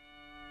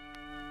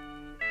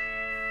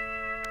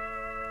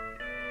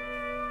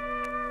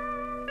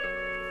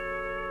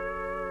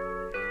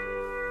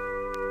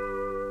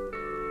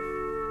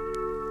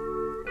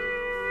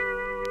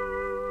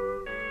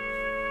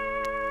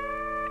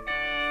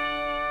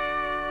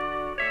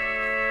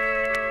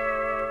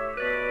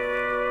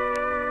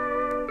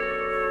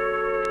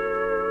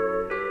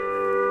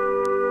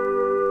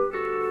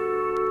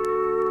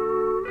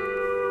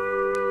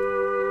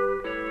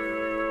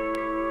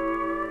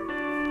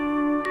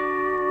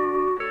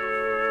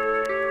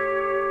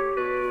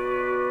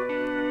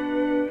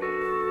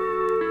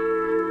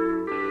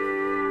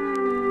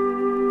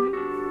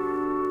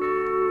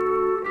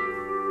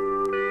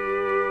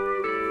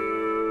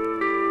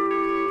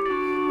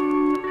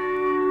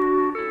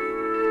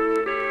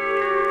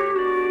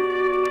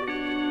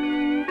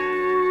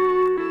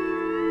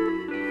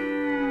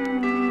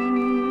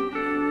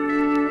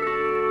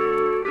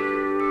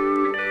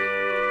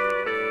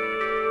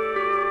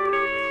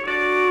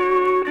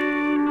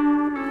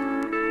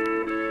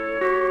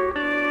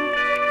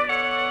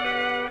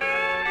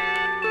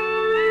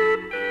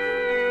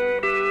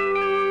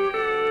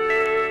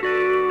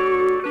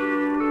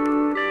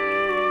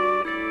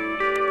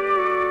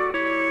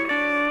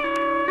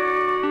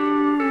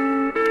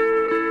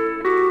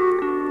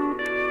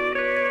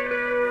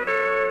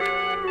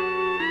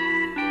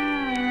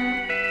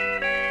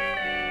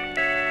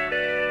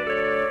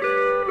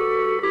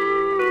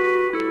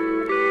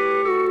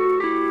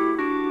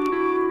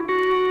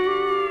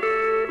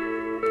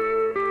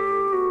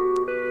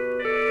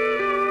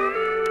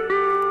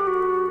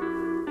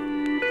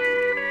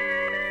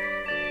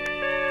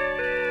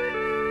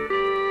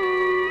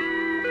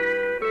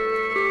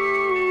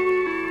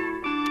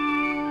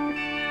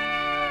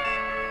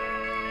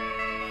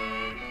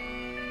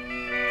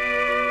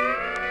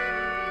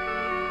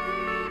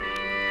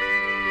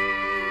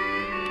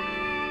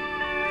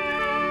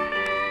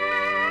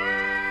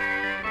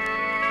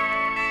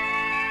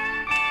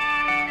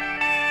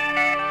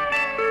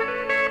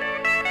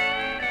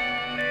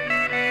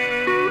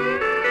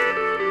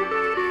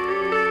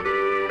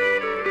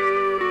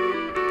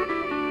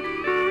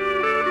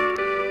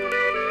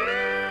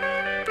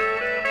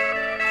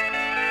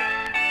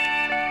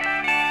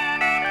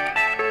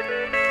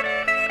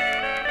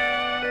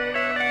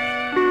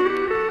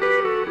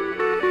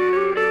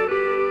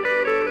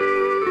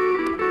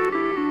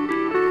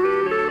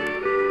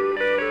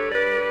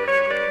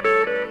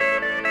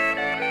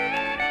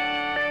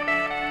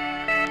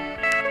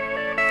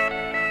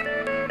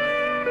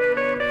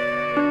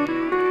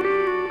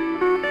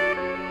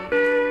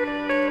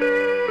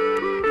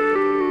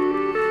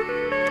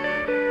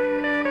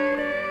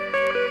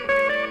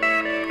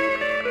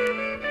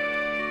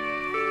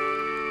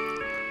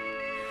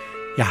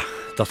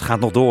 dat gaat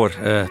nog door.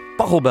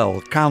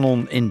 Pachelbel,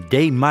 Canon in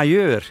D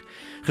majeur.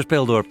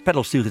 Gespeeld door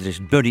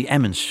pedalsteelgitarist Buddy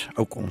Emmons.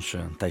 Ook ons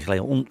tijdje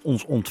geleden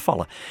ons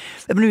ontvallen.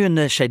 We hebben nu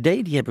een cd,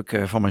 die heb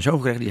ik van mijn zoon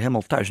gekregen. Die is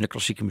helemaal thuis in de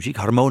klassieke muziek.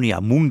 Harmonia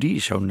Mundi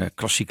is zo'n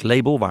klassiek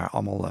label waar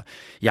allemaal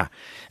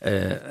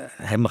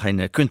helemaal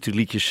geen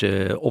countryliedjes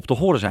op te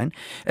horen zijn.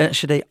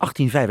 cd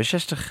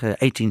 1865,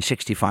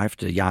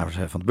 1865, de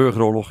jaren van de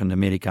burgeroorlog in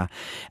Amerika.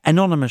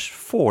 Anonymous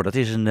 4, dat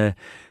is een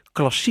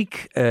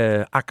klassiek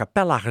a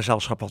cappella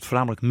gezelschap wat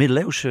voornamelijk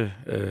middeleeuwse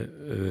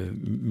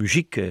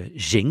muziek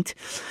zingt.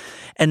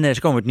 En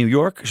ze komen uit New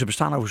York. Ze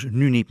bestaan overigens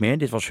nu niet meer.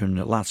 Dit was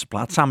hun laatste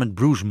plaat. Samen met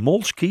Bruce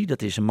Molsky.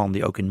 Dat is een man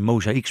die ook in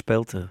Mozaïek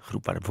speelt. De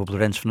groep waar bijvoorbeeld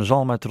Rens van der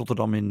Zalm uit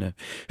Rotterdam in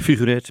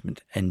figureert.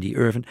 Met Andy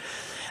Irvin.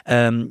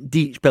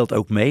 Die speelt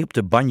ook mee op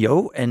de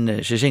banjo.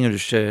 En ze zingen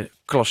dus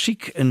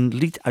klassiek een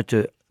lied uit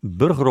de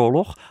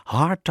burgeroorlog.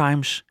 Hard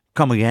Times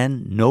Come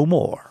Again No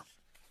More.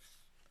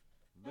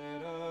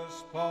 Let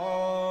us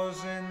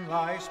pause in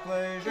life's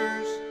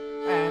pleasures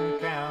and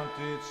count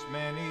its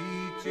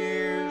many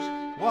tears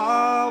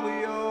while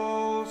we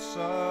all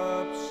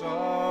sup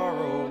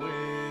sorrow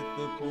with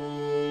the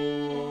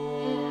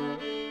poor.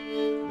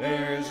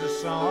 There's a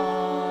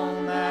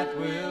song that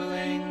will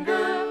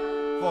linger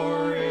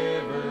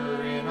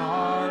forever in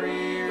our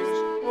ears.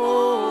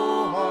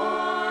 Oh,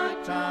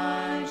 hard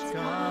times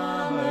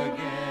come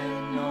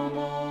again no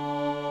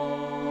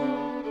more.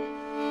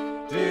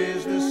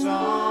 'Tis the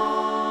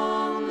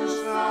song, the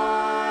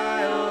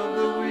sigh of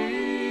the weary.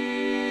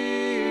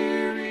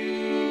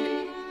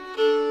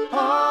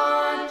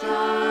 Hard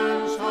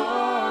times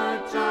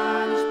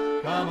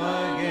come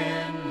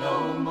again no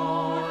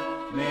more.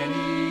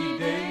 Many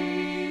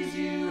days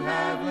you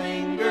have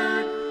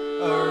lingered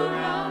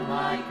around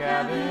my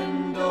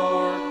cabin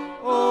door.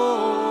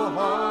 Oh,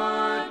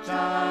 hard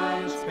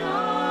times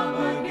come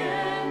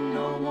again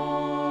no more.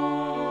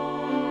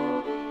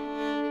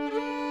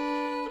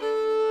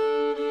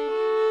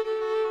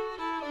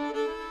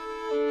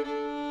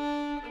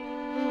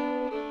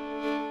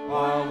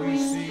 While we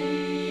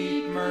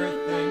seek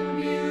mirth and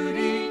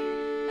beauty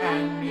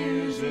and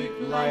music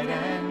light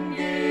and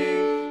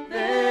gay,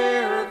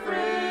 there are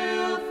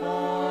frail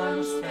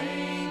forms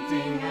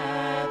fainting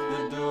at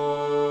the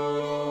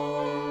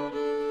door.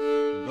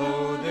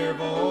 Though their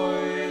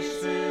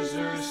voices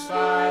are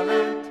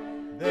silent,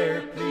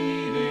 their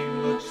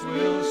pleading looks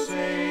will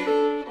say,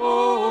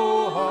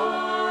 oh,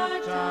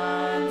 hard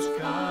times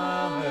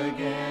come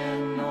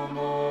again no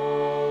more.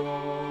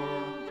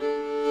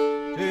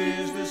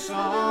 'Tis the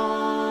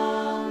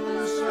song,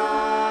 the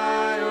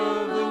sigh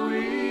of the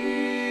weary.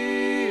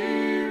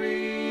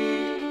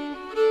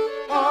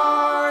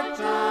 Hard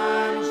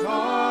times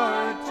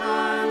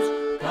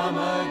come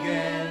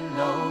again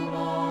no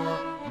more.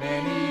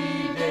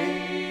 Many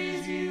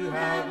days you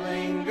have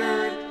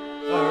lingered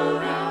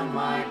around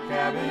my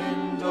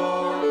cabin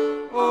door.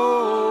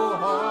 Oh,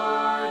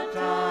 hard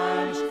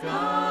times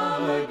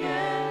come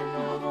again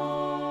no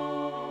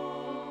more.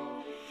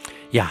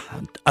 Ja,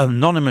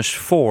 Anonymous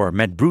 4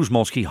 met Bruce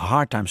Molsky,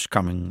 Hard Times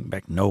Coming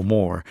Back No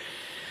More.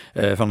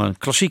 Van een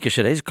klassieke cd,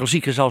 een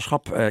klassieke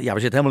gezelschap. We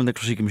zitten helemaal in de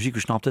klassieke muziek, u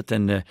snapt het.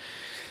 En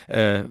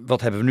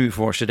wat hebben we nu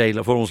voor cd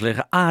voor ons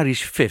liggen?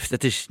 Ari's Fifth.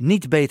 Het is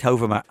niet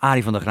Beethoven, maar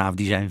Arie van der Graaf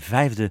die zijn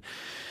 5e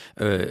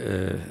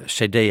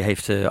cd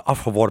heeft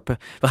afgeworpen.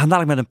 We gaan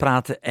dadelijk met hem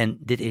praten en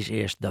dit is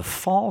eerst The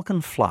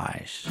Falcon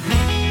Flies.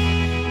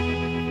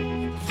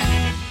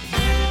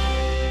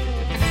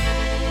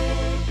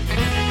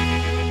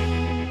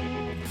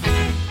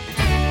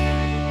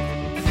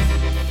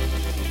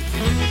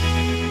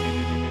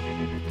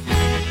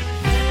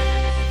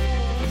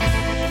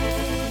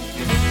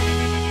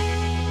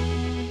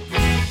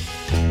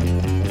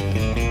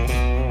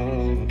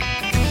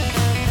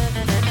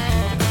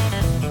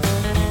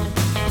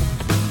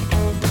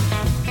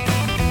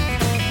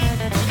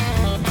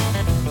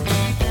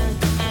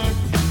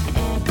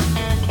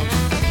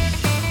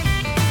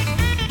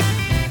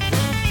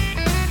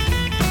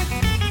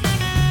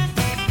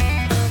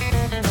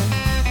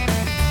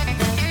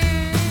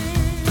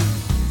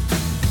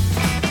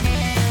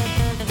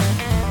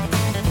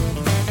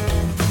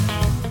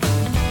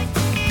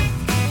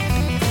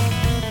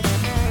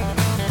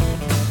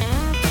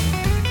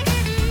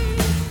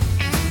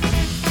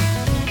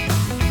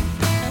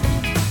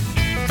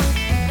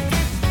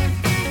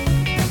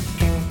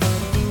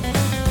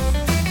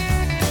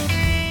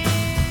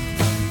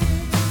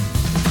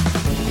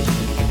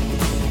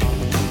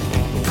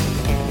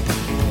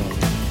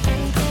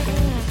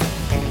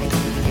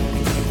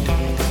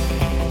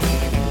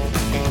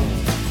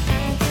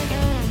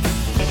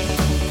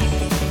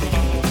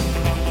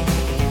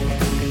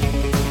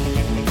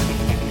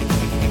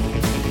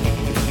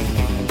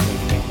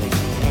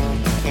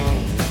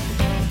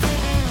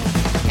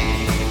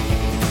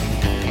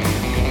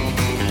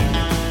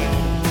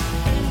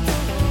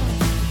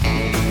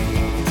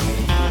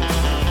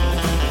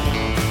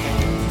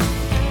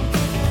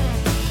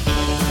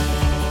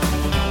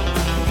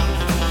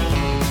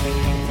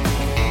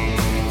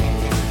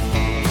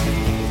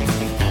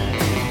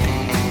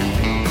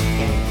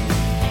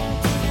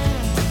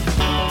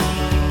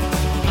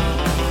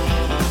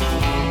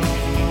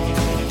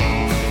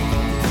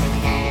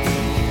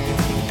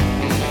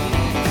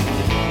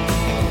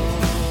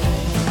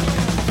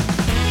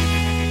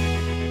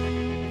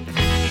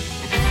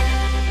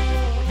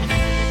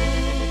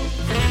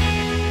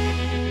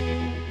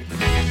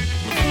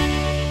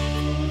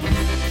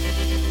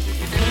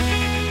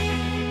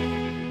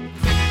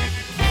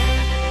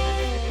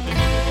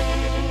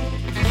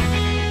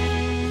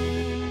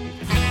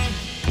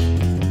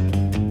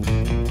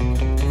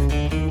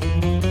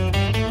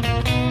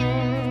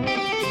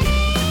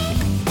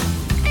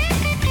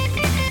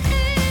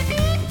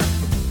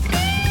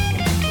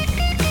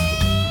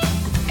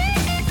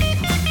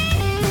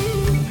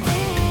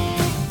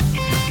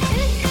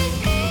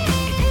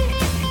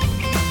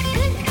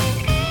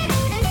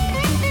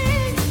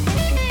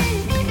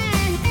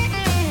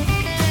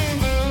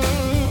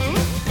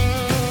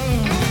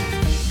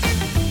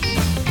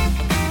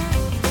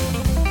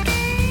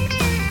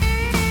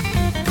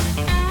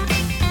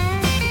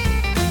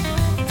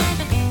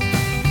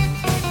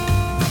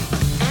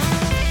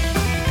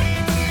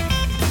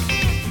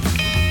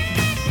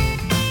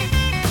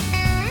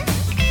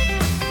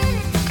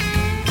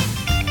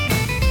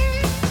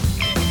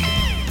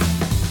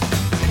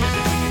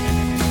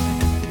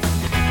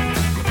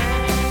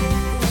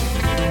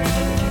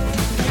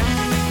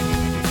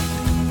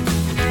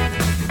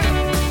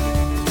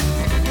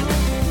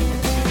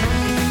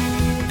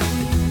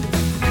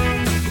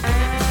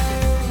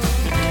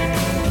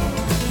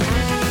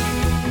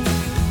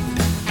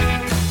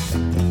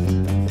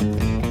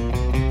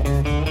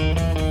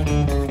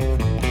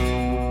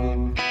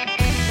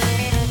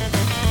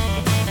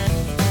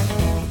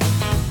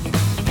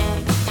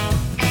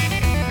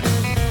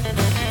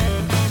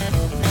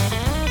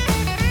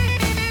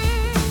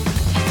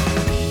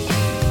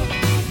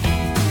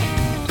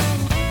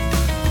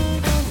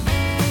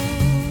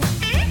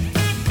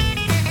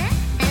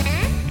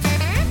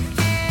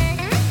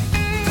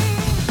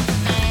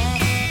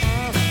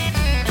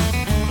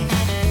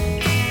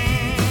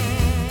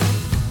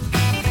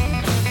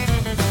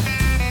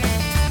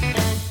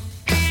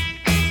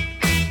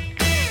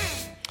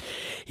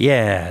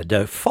 Yeah,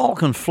 de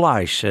Falcon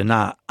Flies.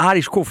 Na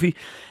Aries Koffie,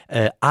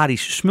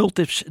 Aries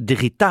Smultips, de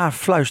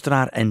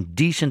gitaarfluisteraar en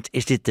Decent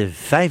is dit de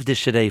 5e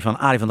cd van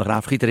Arie van der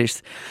Graaf,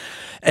 gitarist.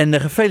 En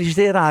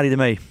gefeliciteerd Arie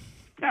ermee.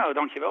 Nou,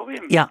 dankjewel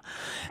Wim. Ja,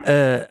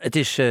 het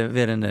is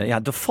weer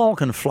een... de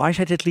Falcon Flies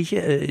heet dit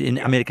liedje.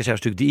 In Amerika zijn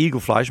natuurlijk de Eagle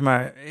Flies,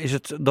 maar is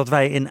het dat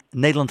wij in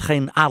Nederland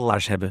geen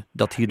adelaars hebben,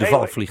 dat hier de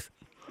val vliegt?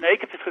 Nee,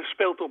 ik heb het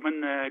gespeeld op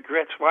een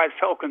Gretsch White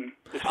Falcon.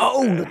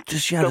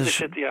 Dus dat is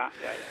het, ja.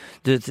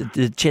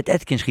 De Chet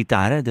Atkins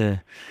gitaar, hè?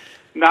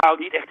 Nou,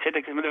 niet echt Chet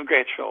Atkins, maar de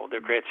Gretsch wel. De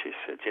Gretsch is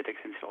Chet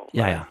Atkins wel.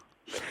 Ja.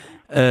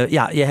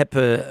 Je hebt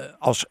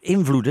als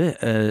invloeden,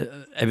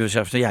 hebben we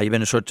zelfs, je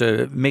bent een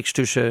soort mix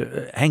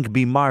tussen Hank B.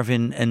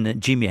 Marvin en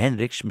Jimi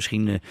Hendrix.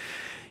 Misschien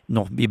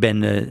je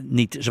bent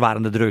niet zwaar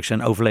aan de drugs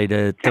en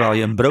overleden terwijl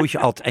je een broodje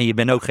at en je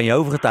bent ook geen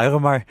Jehovah-getuige,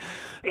 maar...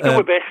 Ik doe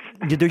mijn best.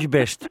 Je doet je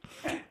best.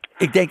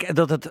 Ik denk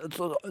dat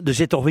er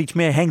zit toch iets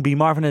meer Hank B.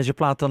 Marvin in zijn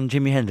plaat dan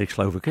Jimi Hendrix,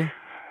 geloof ik, hè?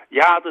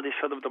 Ja,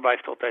 dat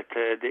blijft altijd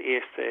de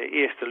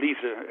eerste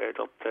liefde.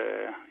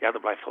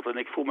 Dat blijft altijd.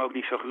 En ik voel me ook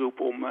niet zo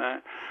geroepen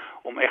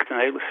om echt een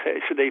hele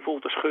cd vol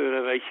te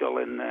scheuren, weet je wel.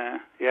 En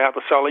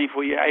dat zal alleen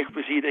voor je eigen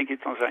plezier, denk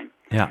ik, dan zijn.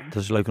 Ja,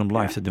 dat is leuk om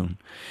live te doen.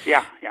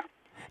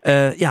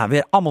 Ja.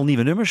 Weer allemaal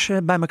nieuwe nummers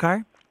bij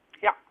elkaar.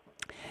 Ja.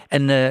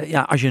 En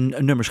als je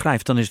een nummer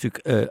schrijft, dan is het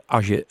natuurlijk,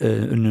 als je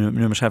een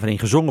nummer schrijft waarin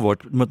gezongen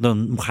wordt,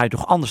 dan ga je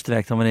toch anders te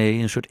werk dan wanneer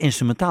je een soort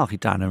instrumentaal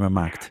gitaarnummer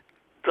maakt.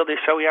 Dat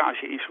is zo, ja. Als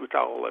je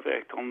instrumentaal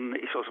werkt, dan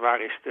is als het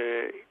ware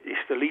is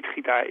de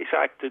leadgitaar, is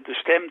eigenlijk de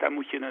stem, daar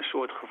moet je een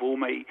soort gevoel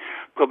mee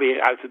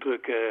proberen uit te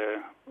drukken.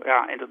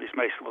 En dat is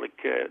meestal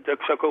wat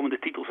zo komen de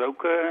titels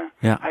ook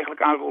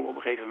eigenlijk aanrollen op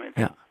een gegeven moment.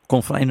 Ja.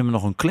 Komt van een nummer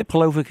nog een clip,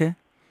 geloof ik, hè?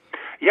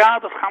 Ja,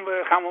 dat gaan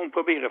we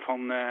proberen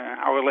van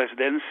Our Last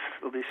Dance.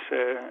 Dat is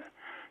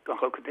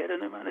dan ook het derde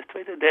nummer en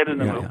het derde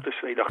nummer op.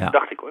 Dus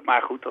dacht ik hoor.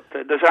 Maar goed,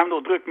 daar zijn we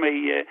nog druk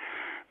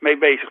mee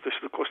bezig. Dus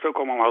dat kost ook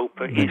allemaal een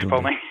hoop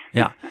inspanning.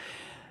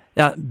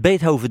 Ja,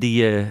 Beethoven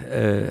die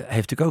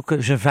heeft natuurlijk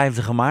ook zijn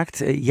 5e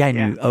gemaakt. Jij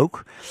nu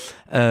ook.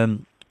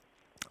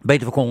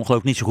 Beethoven kon geloof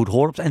ik niet zo goed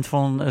horen op het eind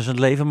van zijn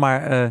leven.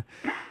 Maar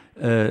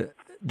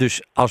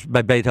dus als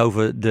bij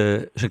Beethoven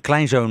zijn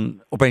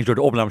kleinzoon opeens door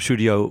de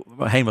opnamestudio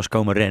heen was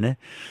komen rennen,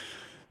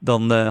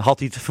 dan had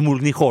hij het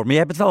vermoedelijk niet gehoord. Maar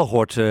jij hebt het wel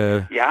gehoord.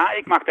 Ja,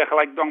 ik maak daar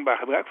gelijk dankbaar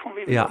gebruik van,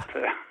 Wim.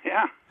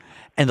 Ja.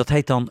 En dat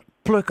heet dan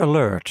Plug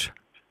Alert.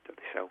 Dat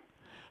is zo.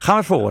 Gaan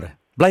we even horen.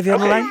 Blijf je aan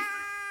de lijn?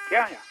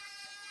 Ja.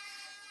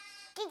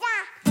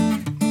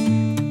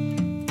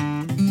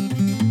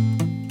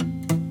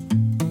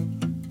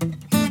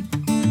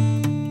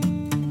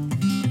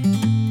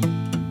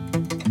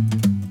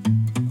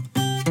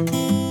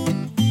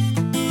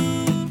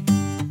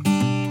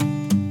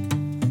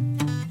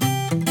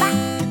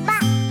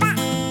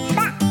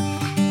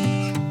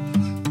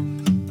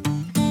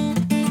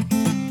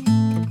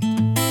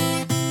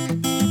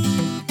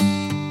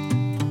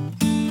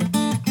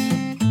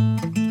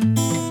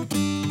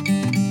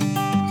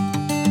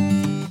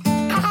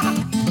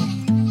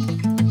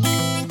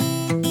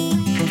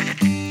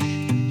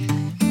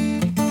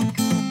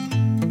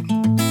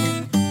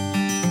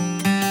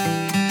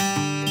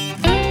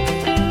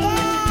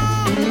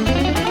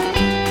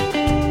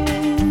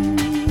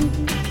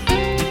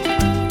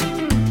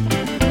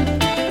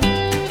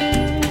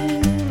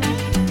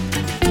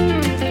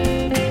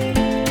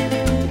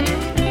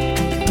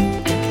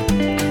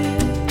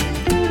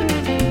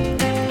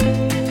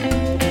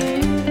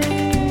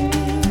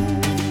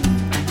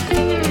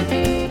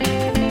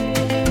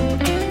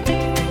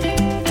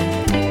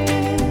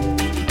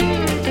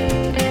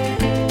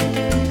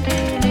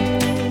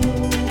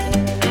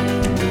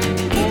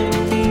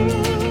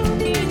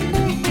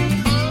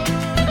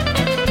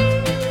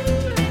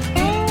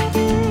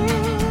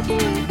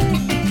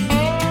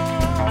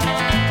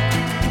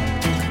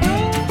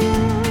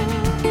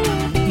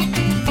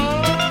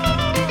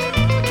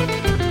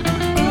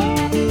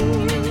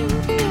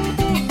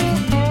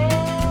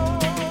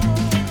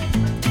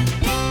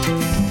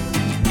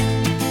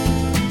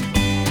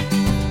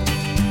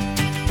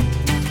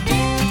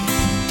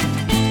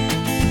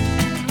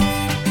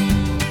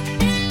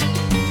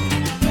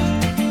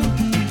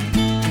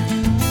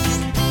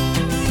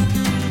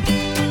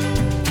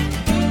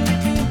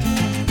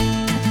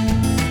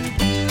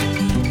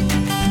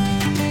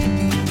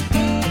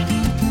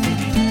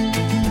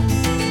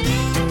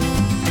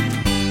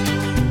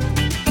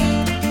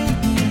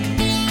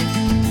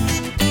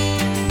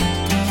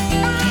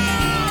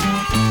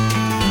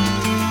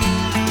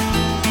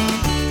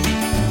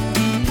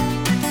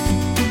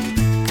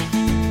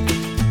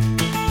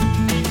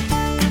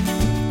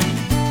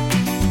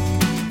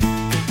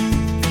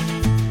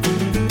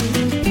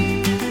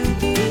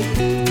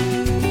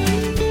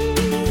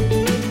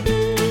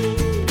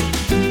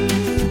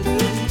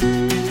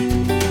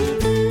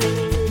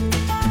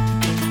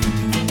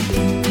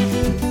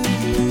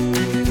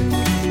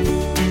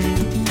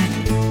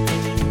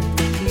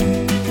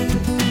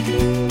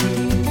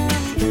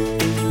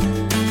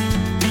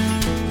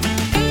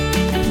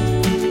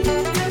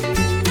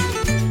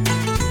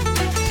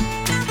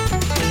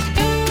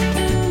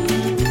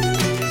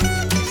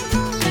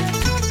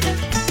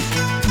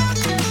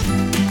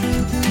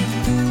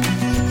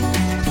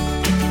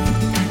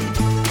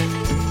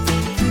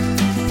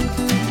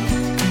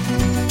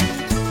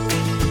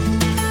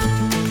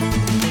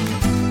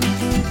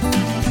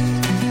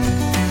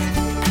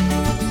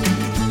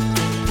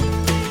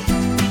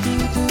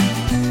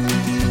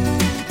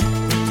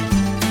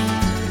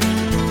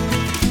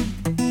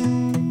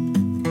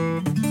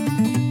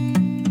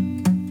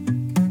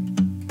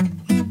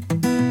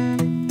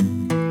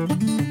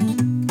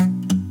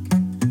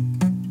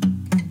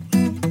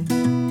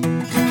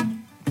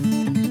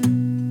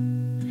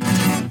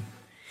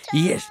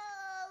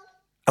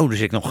 Oh,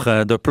 dus ik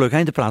nog door Pluk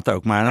heen te praten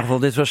ook. Maar in ieder geval,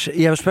 dit was...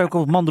 Jij sprak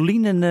op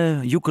mandoline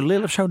en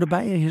ukulele of zo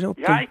erbij? Is op,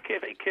 ja,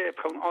 ik heb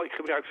gewoon al... Ik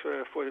gebruik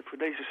voor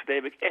deze cd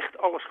heb ik echt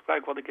alles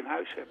gebruikt wat ik in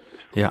huis heb.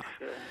 Dus dat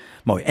is,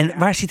 mooi. En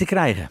waar is die te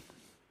krijgen?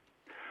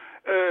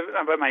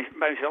 Bij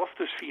mijzelf,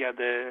 dus via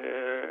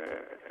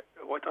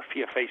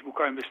via Facebook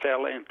kan je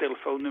bestellen en een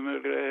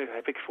telefoonnummer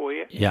heb ik voor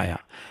je.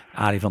 Ja.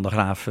 Arie van der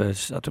Graaf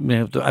staat op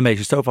de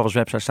Amazing Stroopwafels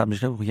website staat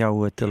misschien ook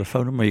jouw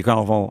telefoonnummer. Maar je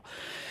kan wel.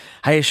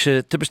 Hij is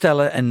te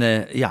bestellen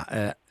en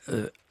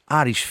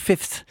Arie's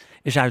Fifth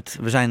is uit.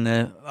 We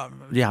zijn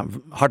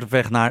hard op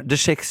weg naar de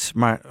Sixth,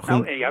 maar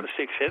gewoon... Nou, de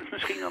Sixth Sense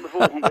misschien dan de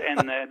volgende. En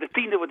de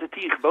 10e wordt de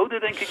 10 geboden,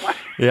 denk ik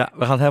maar. Ja,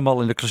 we gaan het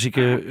helemaal in de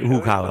klassieke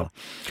hoek houden.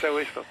 Zo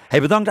is dat.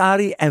 Hey, bedankt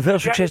Arie en veel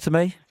succes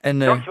ermee. En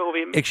dankjewel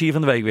Wim. Ik zie je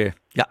van de week weer.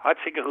 Ja.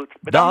 Hartstikke goed.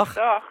 Bedankt.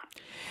 Dag.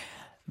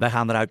 Wij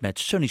gaan eruit met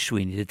Sonny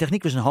Sweeney. De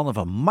techniek was in handen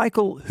van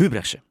Michael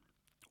Hubrechtsen.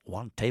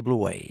 One Table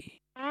Away.